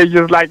arcade they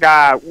use like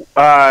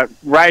start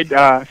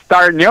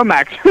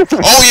Neomax.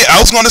 Oh yeah, I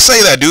was gonna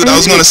say that, dude. I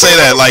was gonna say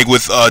that, like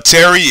with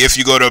Terry, if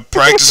you go to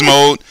practice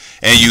mode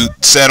and you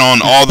set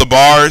on all the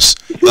bars,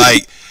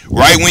 like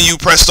right when you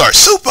press start,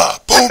 super,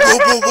 boom, boom,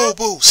 boom, boom,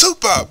 boom,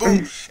 super,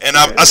 boom, and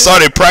I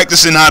started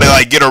practicing how to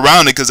like get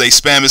around it because they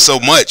spam it so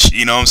much.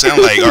 You know what I'm saying?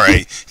 I'm like, all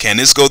right, can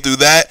this go through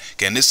that?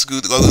 Can this go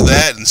through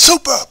that? And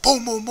super,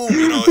 boom, boom, boom,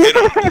 hit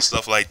them and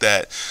stuff like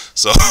that.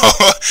 So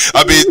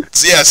I mean,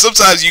 yeah,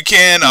 sometimes you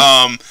can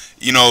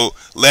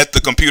let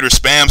the computer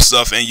spam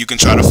stuff and you can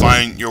try to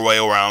find your way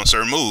around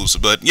certain moves.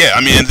 But yeah,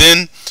 I mean, and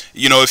then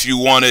if you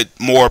want it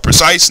more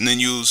precise, and then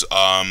use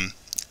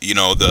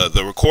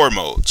the record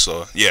mode.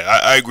 So yeah,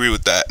 I agree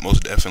with that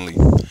most definitely.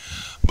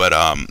 But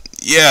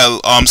yeah,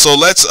 so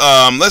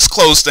let's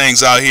close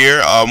things out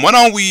here. Why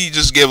don't we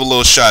just give a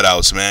little shout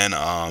outs, man,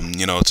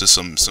 to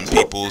some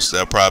peoples that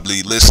are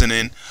probably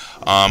listening.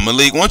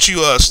 Malik, why don't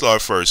you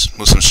start first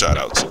with some shout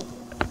outs?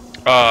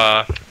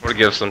 I want to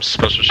give some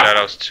special shout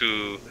outs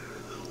to,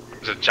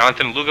 was it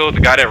Jonathan Lugo, the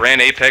guy that ran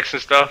Apex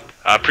and stuff?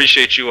 I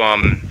appreciate you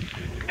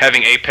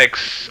having KOF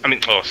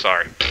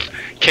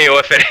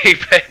at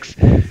Apex.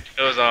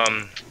 It was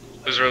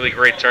a really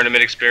great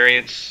tournament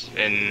experience,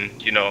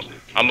 and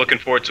I'm looking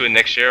forward to it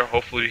next year.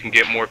 Hopefully we can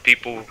get more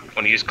people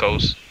on the East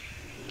Coast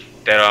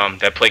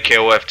that play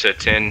KOF to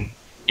attend.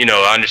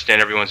 I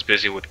understand everyone's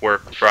busy with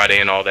work Friday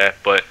and all that,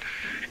 but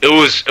it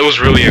was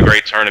really a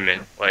great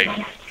tournament. Like,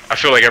 I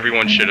feel like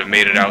everyone should have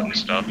made it out and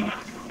stuff.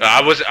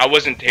 I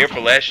wasn't here for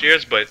last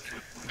year's, but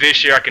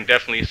this year I can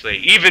definitely say,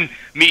 even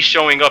me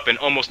showing up and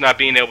almost not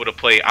being able to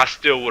play, I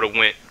still would have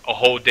went a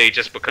whole day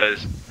just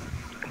because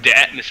the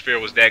atmosphere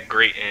was that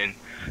great and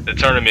the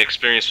tournament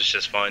experience was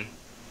just fun.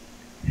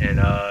 And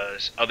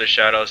other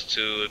shout outs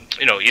to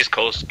East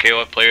Coast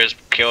KOF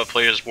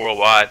players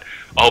worldwide.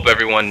 I hope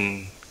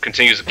everyone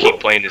continues to keep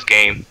playing this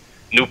game.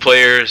 New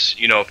players,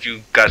 if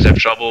you guys have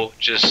trouble,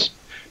 just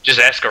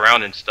ask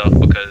around and stuff,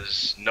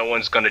 because no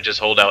one's gonna just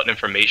hold out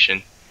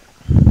information.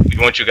 We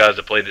want you guys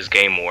to play this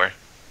game more.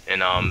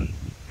 And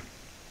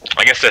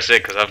I guess that's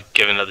it, because I've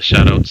given other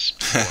shout outs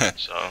before,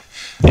 so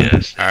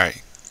yes.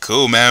 Alright,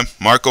 cool, man.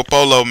 Marco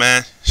Polo,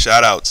 man,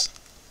 shout outs.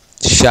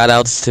 Shout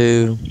outs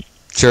to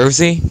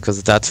Jersey,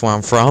 because that's where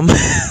I'm from.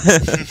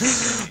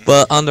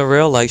 But on the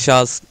real, like,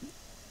 shouts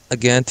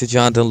again to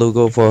Jonathan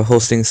Lugo for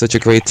hosting such a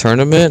great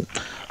tournament.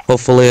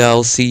 Hopefully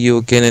I'll see you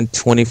again in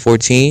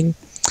 2014.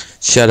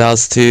 Shout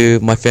outs to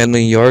my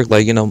family in New York,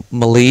 like,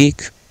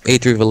 Malik,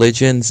 A3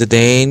 Religion,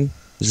 Zidane,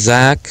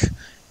 Zach,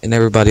 and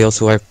everybody else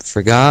who I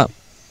forgot.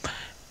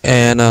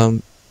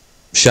 And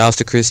shout outs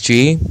to Chris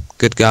G,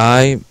 good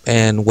guy,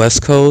 and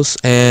West Coast.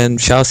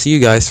 And shout outs to you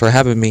guys for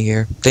having me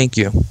here. Thank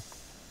you.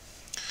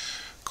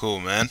 Cool,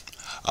 man.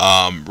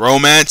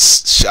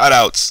 Romance, shout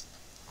outs.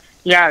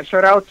 Yeah,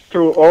 shout outs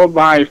to all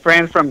my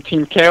friends from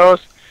Team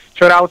Chaos.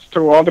 Shout outs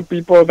to all the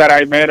people that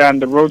I met on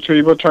the Road to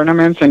Evo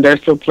tournaments, and they're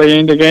still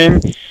playing the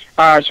game.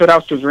 Shout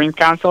outs to Dream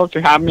Council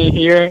to have me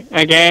here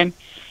again.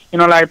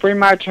 Pretty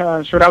much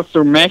shout outs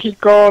to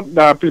Mexico,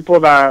 the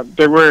people that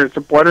they were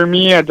supporting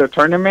me at the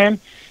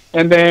tournament.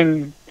 And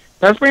then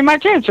that's pretty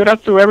much it. Shout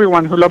outs to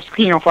everyone who loves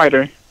King of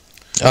Fighter.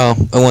 Oh,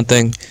 and one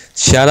thing.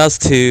 Shout outs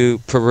to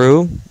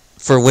Peru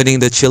for winning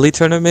the Chile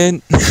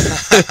tournament.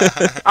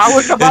 I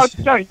was about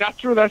to tell you. That's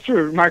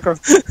true, Michael.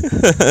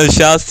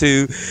 Shouts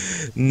to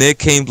Nick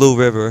Kane Blue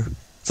River.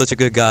 Such a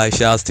good guy.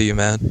 Shouts to you,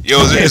 man. Yo,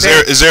 is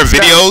there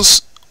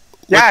videos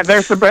Yeah,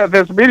 there's a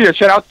video.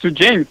 Shout out to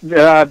James.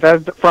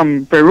 That's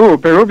from Peru,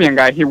 Peruvian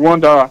guy. He won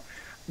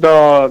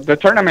the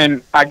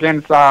tournament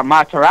against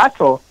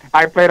Matarazzo.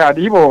 I played at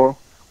Evo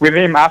with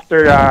him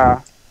after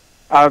at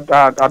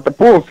the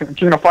pools,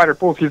 King of Fighter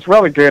pools. He's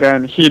really good,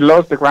 and he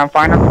lost the grand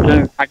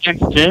final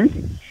against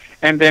James.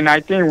 And then I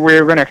think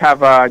we're gonna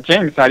have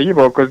James at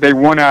Evo because they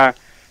won a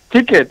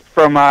ticket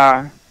from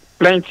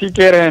plane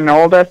ticket and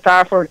all that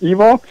stuff for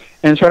Evo.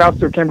 And shout out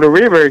to Ken Blue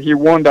River. He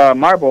won the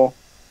marble.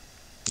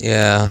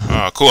 Yeah.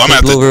 Oh, cool.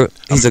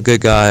 He's a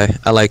good guy.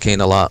 I like Kane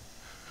a lot.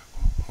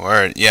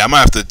 Word. Yeah, I might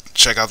have to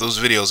check out those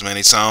videos, man.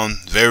 They sound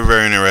very,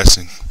 very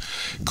interesting.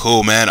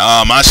 Cool, man.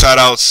 My shout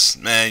outs,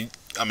 man.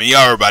 I mean,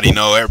 y'all everybody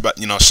know.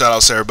 Shout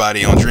outs to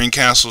everybody on Dream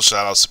Castle.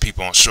 Shout outs to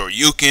people on Short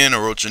Yukin,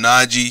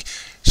 Orochinaji.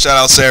 Shout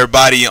outs to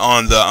everybody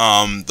on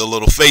the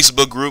little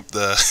Facebook group,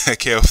 the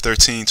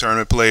KF13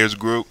 Tournament Players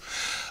group.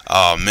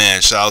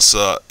 Man, shout outs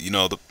to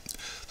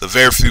the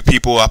very few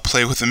people I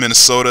play with in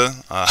Minnesota.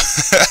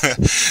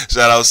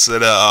 Shout outs to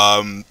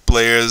the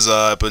players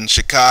up in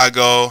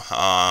Chicago.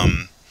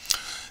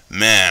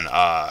 Man,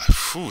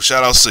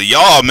 shout outs to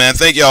y'all, man.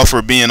 Thank y'all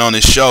for being on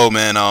this show,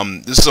 man.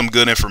 This is some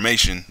good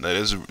information. That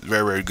is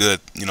very, very good.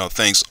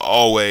 Thanks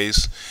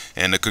always,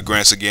 and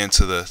congrats again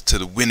to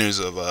the winners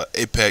of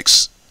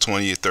Apex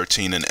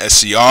 2013 and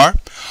SCR.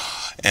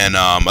 And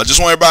I just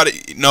want everybody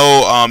to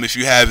know if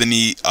you have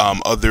any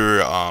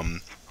other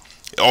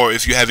or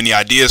if you have any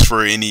ideas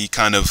for any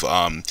kind of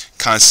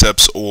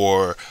concepts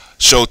or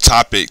show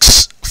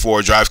topics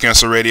for Drive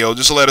Cancel Radio,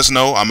 just let us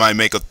know. I might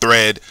make a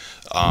thread,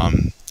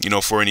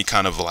 for any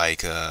kind of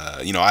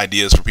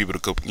ideas for people to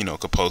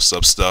could post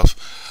up stuff.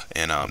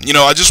 And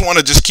I just want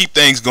to just keep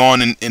things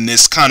going in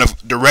this kind of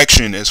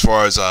direction as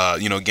far as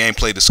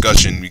gameplay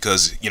discussion,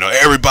 because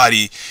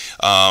everybody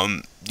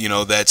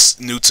that's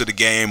new to the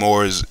game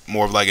or is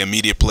more of like a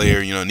media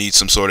player needs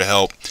some sort of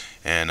help.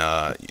 And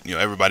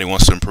everybody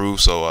wants to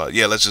improve, so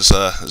yeah, let's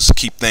just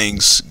keep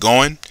things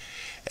going.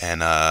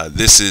 And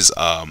this is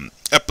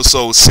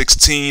episode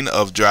 16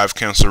 of Drive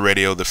Cancel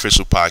Radio, the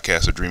official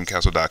podcast of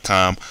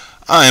DreamCastle.com.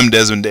 I am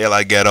Desmond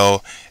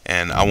Delaghetto,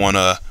 and I want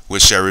to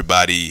wish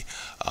everybody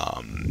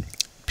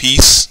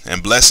peace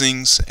and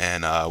blessings,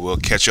 and we'll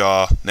catch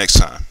y'all next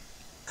time.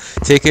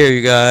 Take care,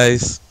 you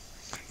guys.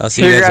 I'll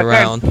see you guys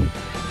around.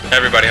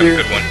 Everybody have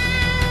a good one.